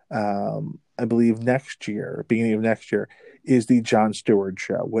I believe next year, beginning of next year, is the Jon Stewart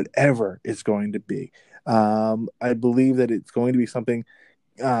show, whatever it's going to be. I believe that it's going to be something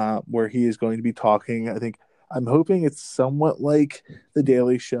where he is going to be talking. I'm hoping it's somewhat like the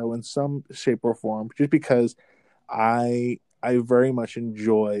Daily Show in some shape or form, just because I very much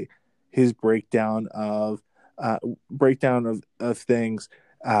enjoy his uh, breakdown of things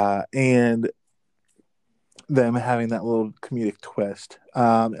and them having that little comedic twist.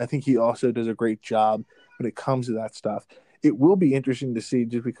 I think he also does a great job when it comes to that stuff. It will be interesting to see,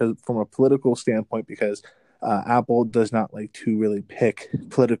 just because from a political standpoint, because Apple does not like to really pick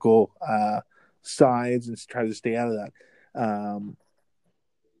political sides and try to stay out of that.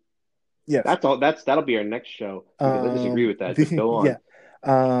 Yes. That's all. That'll be our next show because I disagree with that. But go Yeah.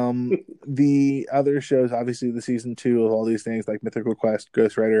 on. The other shows, obviously, the season two of all these things like Mythical Quest,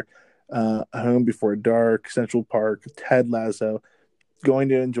 Ghost Rider, Home Before Dark, Central Park, Ted Lasso. Going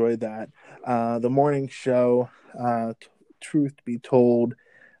to enjoy that. The morning show, Truth Be Told,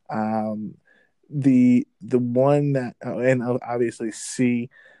 um, the one that, and obviously C.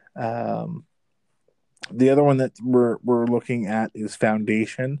 Um, the other one that we're looking at is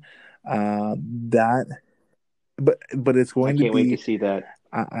Foundation. That, but it's I going to can't wait to be. see that.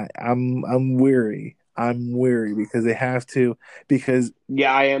 I'm weary. I'm weary because they have to, because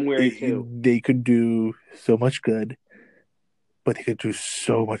Yeah, I am weary too. they could do so much good, but they could do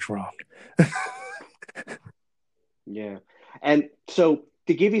so much wrong. Yeah, and so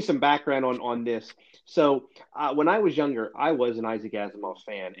to give you some background on this, so when I was younger, I was an Isaac Asimov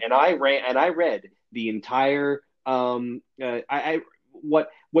fan, and I read the entire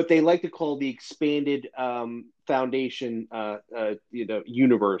what they like to call the expanded Foundation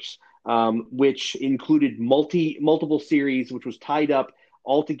universe, which included multiple series, which was tied up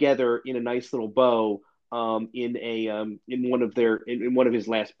all together in a nice little bow in one of his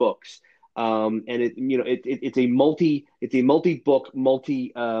last books. And it's a multi book,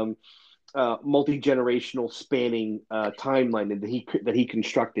 multi generational spanning timeline that he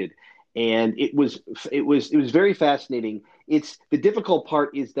constructed, and it was very fascinating. It's the difficult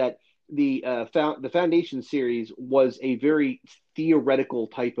part is that the Foundation series was a very theoretical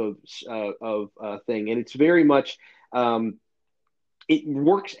type of thing, and it's very much it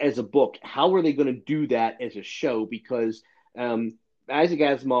works as a book. How are they going to do that as a show? Because um, Isaac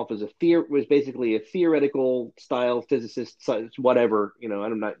Asimov was basically a theoretical style physicist, whatever.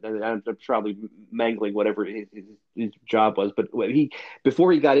 I'm probably mangling whatever his job was, but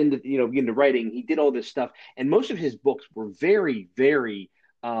before he got into writing, he did all this stuff, and most of his books were very very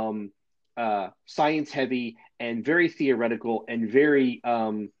science heavy and very theoretical and very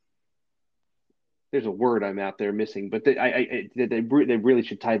there's a word I'm out there missing, but they really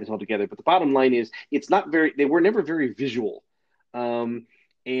should tie this all together. But the bottom line is, it's not very. They were never very visual, um,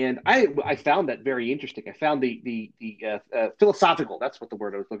 and I found that very interesting. I found the philosophical. That's what the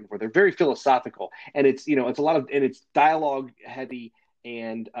word I was looking for. They're very philosophical, and it's a lot of and it's dialogue heavy,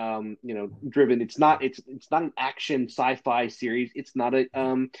 and driven. It's not an action sci-fi series. It's not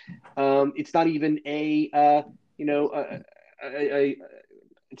even you know a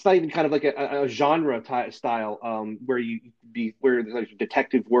it's not even kind of like a genre style where there's like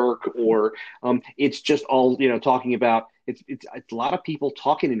detective work, or it's just all talking about it's a lot of people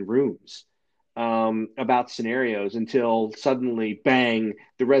talking in rooms about scenarios until suddenly bang,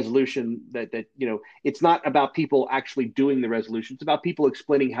 the resolution that it's not about people actually doing the resolution. It's about people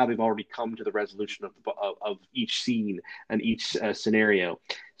explaining how they've already come to the resolution of each scene and each scenario.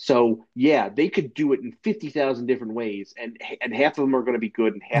 So yeah, they could do it in 50,000 different ways, and half of them are going to be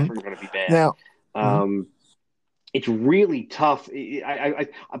good and half Mhm. of them are going to be bad. Now, mhm. Um, it's really tough.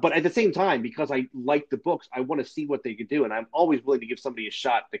 But at the same time, because I like the books, I want to see what they could do, and I'm always willing to give somebody a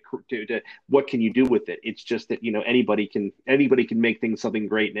shot to what can you do with it. It's just that anybody can make things something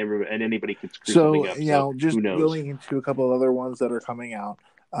great, and anybody can screw something So, up. So just who knows? going into a couple of other ones that are coming out.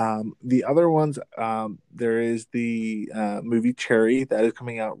 The other ones, there is the movie Cherry that is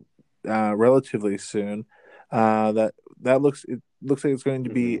coming out relatively soon. That looks like it's going to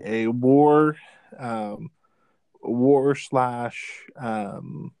be Mm-hmm. a um, war slash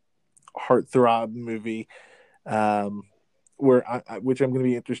heartthrob movie, um, which I'm going to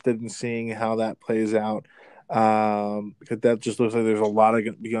be interested in seeing how that plays out, because that just looks like there's a lot of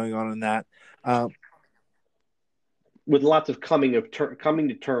going on in that. Um, With lots of coming to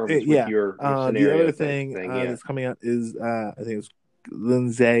terms with yeah. your The other scenario thing thing. Yeah. that's coming out is I think it's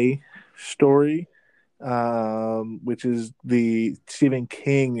Lindsay story, which is the Stephen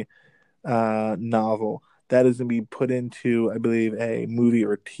King novel that is going to be put into, I believe, a movie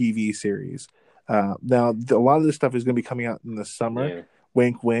or TV series. Now, a lot of this stuff is going to be coming out in the summer. Yeah.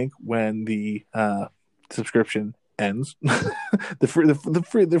 Wink, wink. When the subscription ends, the free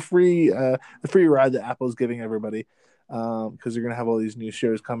ride that Apple's giving everybody, because they're going to have all these new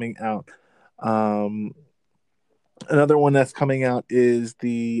shows coming out. Um, Another one that's coming out is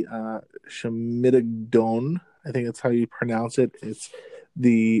the Shamidagon. I think that's how you pronounce it. It's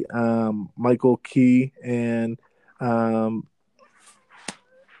the Michael Key and um,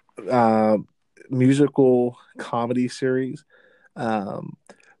 uh, musical comedy series. Um,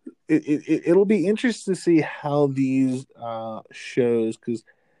 it'll be interesting to see how these shows, because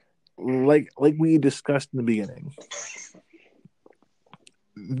like we discussed in the beginning,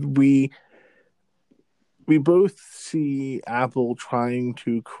 we we both see Apple trying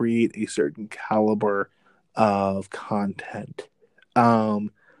to create a certain caliber of content.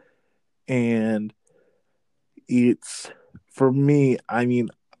 Um, and it's for me,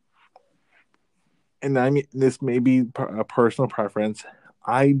 this may be a personal preference.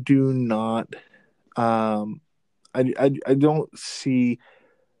 I do not, um, I don't see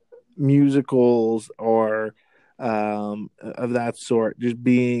musicals or of that sort just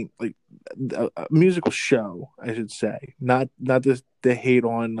being like a musical show, I should say, not just to hate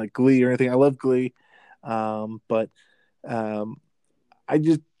on like Glee or anything. I love Glee, but um I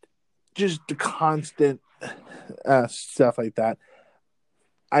just the constant stuff like that,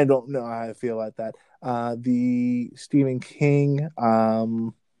 I don't know how I feel about that. The Stephen King,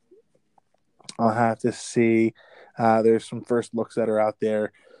 I'll have to see. There's some first looks that are out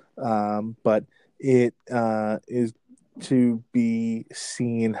there, but it is to be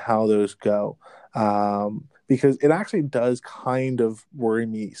seen how those go, because it actually does kind of worry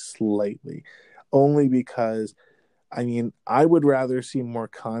me slightly, only because I would rather see more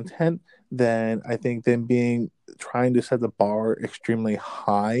content than being trying to set the bar extremely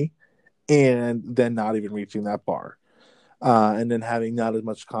high and then not even reaching that bar, and then having not as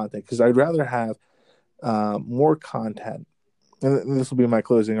much content, because I'd rather have more content. And this will be my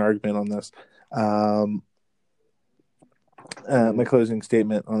closing argument on this. Um, my Mm-hmm. closing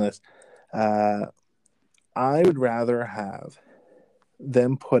statement on this. Uh, I would rather have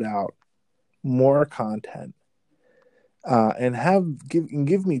them put out more content, and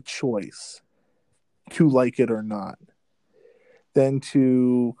give me choice to like it or not, than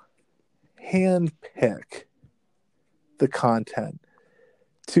to hand pick the content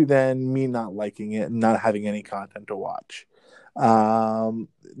to then me not liking it and not having any content to watch.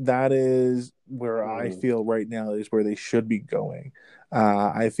 That is where I Mm-hmm. feel right now is where they should be going.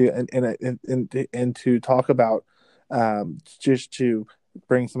 I feel, and to talk about, just to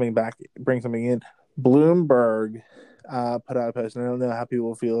bring something in. Bloomberg put out a post, and I don't know how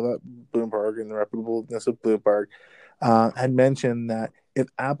people feel about Bloomberg and the reputableness of Bloomberg. Had mentioned that if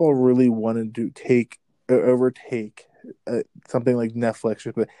Apple really wanted to overtake something like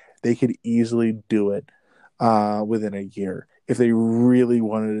Netflix, they could easily do it within a year. if they really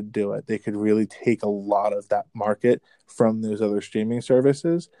wanted to do it, they could really take a lot of that market from those other streaming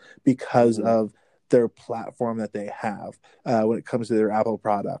services because of their platform that they have when it comes to their Apple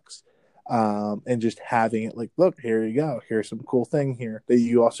products. And just having it like, look, here you go. Here's some cool thing here that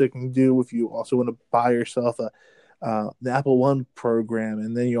you also can do if you also want to buy yourself the Apple One program,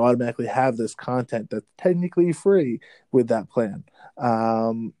 and then you automatically have this content that's technically free with that plan.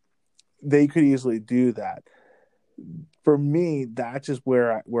 They could easily do that. For me, that's just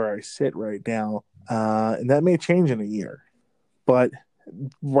where I sit right now, and that may change in a year. But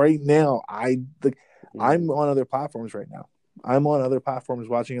right now, I'm on other platforms right now. I'm on other platforms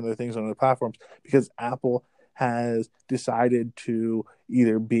watching other things on other platforms because Apple has decided to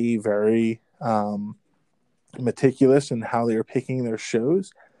either be very meticulous in how they're picking their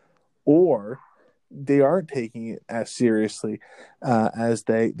shows, or they aren't taking it as seriously as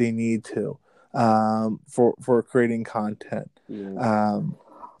they need to for creating content.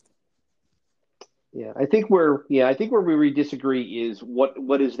 I think where we disagree is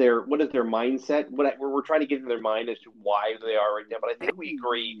what is their mindset. We're trying to get in their mind as to why they are right now. But I think we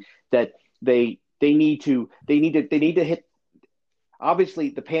agree that they need to hit. Obviously,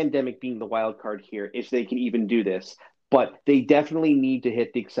 the pandemic being the wild card here, if they can even do this, but they definitely need to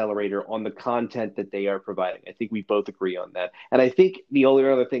hit the accelerator on the content that they are providing. I think we both agree on that. And I think the only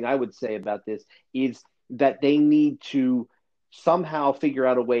other thing I would say about this is that they need to somehow figure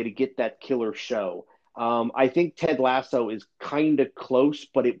out a way to get that killer show. I think Ted Lasso is kind of close,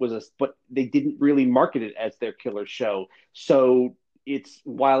 but but they didn't really market it as their killer show. So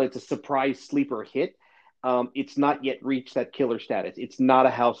while it's a surprise sleeper hit, it's not yet reached that killer status. It's not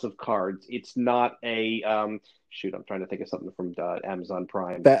a House of Cards. It's not a shoot. I'm trying to think of something from Amazon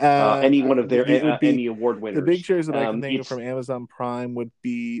Prime. Any one of their any award winners. The big shows that I can think of from Amazon Prime would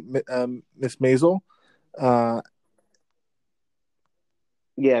be Miss Maisel.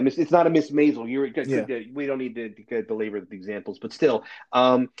 Yeah, it's not a Miss Maisel. We don't need to belabor the examples, but still,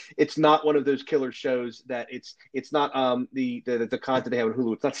 it's not one of those killer shows that it's not the content they have on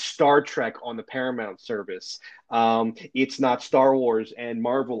Hulu. It's not Star Trek on the Paramount service. It's not Star Wars and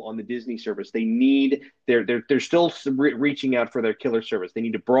Marvel on the Disney service. They're still reaching out for their killer service. They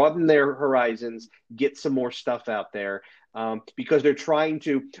need to broaden their horizons, get some more stuff out there, because they're trying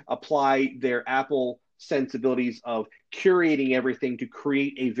to apply their Apple sensibilities of curating everything to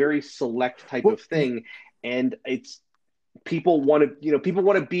create a very select type of thing. And people want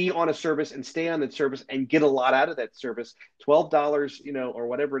to be on a service and stay on that service and get a lot out of that service. $12, or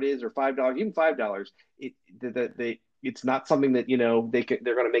whatever it is, or $5, even $5. It's not something that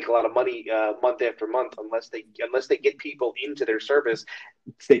they're going to make a lot of money month after month unless they get people into their service.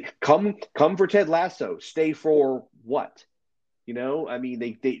 They come for Ted Lasso, stay for what? I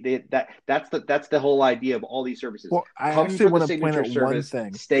mean, that's the whole idea of all these services. Well, I actually want to point out one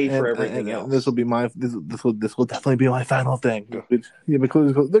thing. Stay for everything else. This will be this will definitely be my final thing.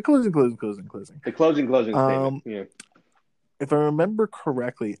 The closing statement. Yeah. If I remember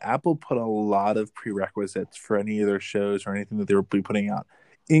correctly, Apple put a lot of prerequisites for any of their shows or anything that they were putting out,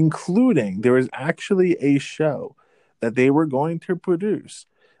 including there was actually a show that they were going to produce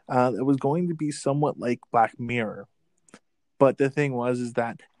that was going to be somewhat like Black Mirror. But the thing is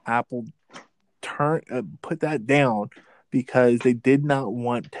that Apple put that down because they did not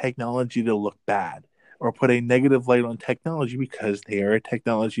want technology to look bad or put a negative light on technology because they are a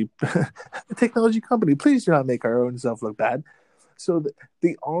technology company. Please do not make our own stuff look bad. So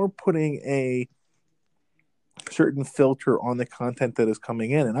they are putting a certain filter on the content that is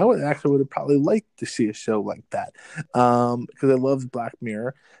coming in, and I would have probably liked to see a show like that because I loved Black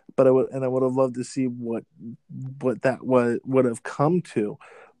Mirror, but I would have loved to see what that would have come to.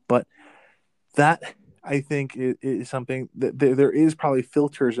 But that, I think, is something that there is probably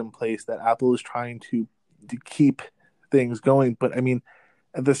filters in place that Apple is trying to keep things going. But I mean,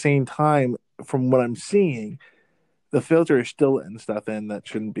 at the same time, from what I'm seeing, the filter is still letting stuff in that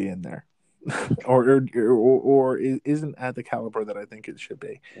shouldn't be in there. or isn't at the caliber that I think it should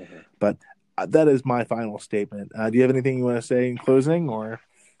be. Mm-hmm. But that is my final statement. Do you have anything you want to say in closing, or?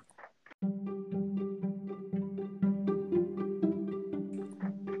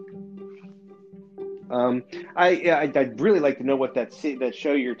 I'd really like to know what that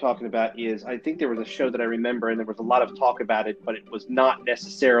show you're talking about is. I think there was a show that I remember, and there was a lot of talk about it, but it was not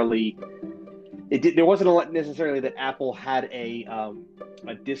necessarily. There wasn't a lot necessarily that Apple had a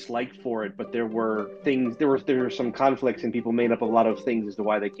dislike for it, but there were things. There were some conflicts, and people made up a lot of things as to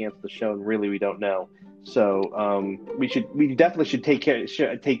why they canceled the show, and really we don't know. So we definitely should take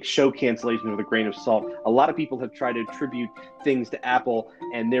show cancellations with a grain of salt. A lot of people have tried to attribute things to Apple,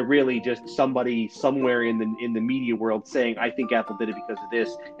 and they're really just somebody somewhere in the media world saying, "I think Apple did it because of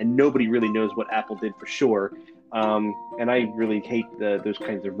this," and nobody really knows what Apple did for sure. And I really hate those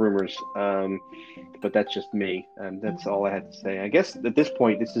kinds of rumors. But that's just me. That's all I had to say. I guess at this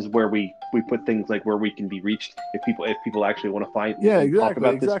point, this is where we put things like where we can be reached if people actually want to find talk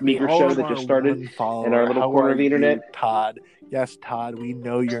about this meager show that just started in our little corner of the internet. Todd. Yes, Todd, we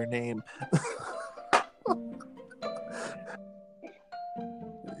know your name.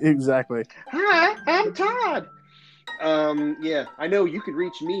 Exactly. Hi, I'm Todd. Yeah, I know you can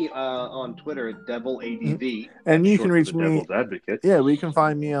reach me on Twitter at DevilADV. And you can reach me. Devil's Advocate. Yeah, we can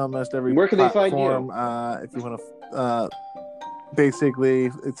find me on almost every Where can platform. They find you? If you want to,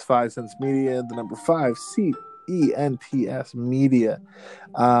 basically, it's 5 Cents Media, the number 5 CENTS Media,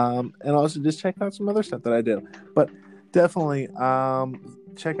 and also just check out some other stuff that I do. But definitely,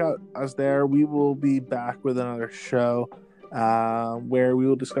 check out us there. We will be back with another show where we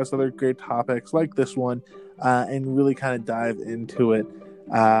will discuss other great topics like this one. And really kind of dive into it.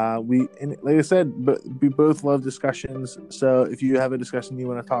 Like I said, we both love discussions. So if you have a discussion you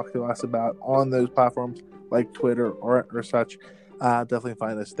want to talk to us about on those platforms like Twitter or such, definitely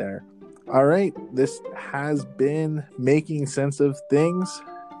find us there. All right, this has been Making Sense of Things,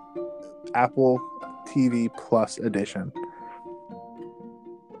 Apple TV Plus edition.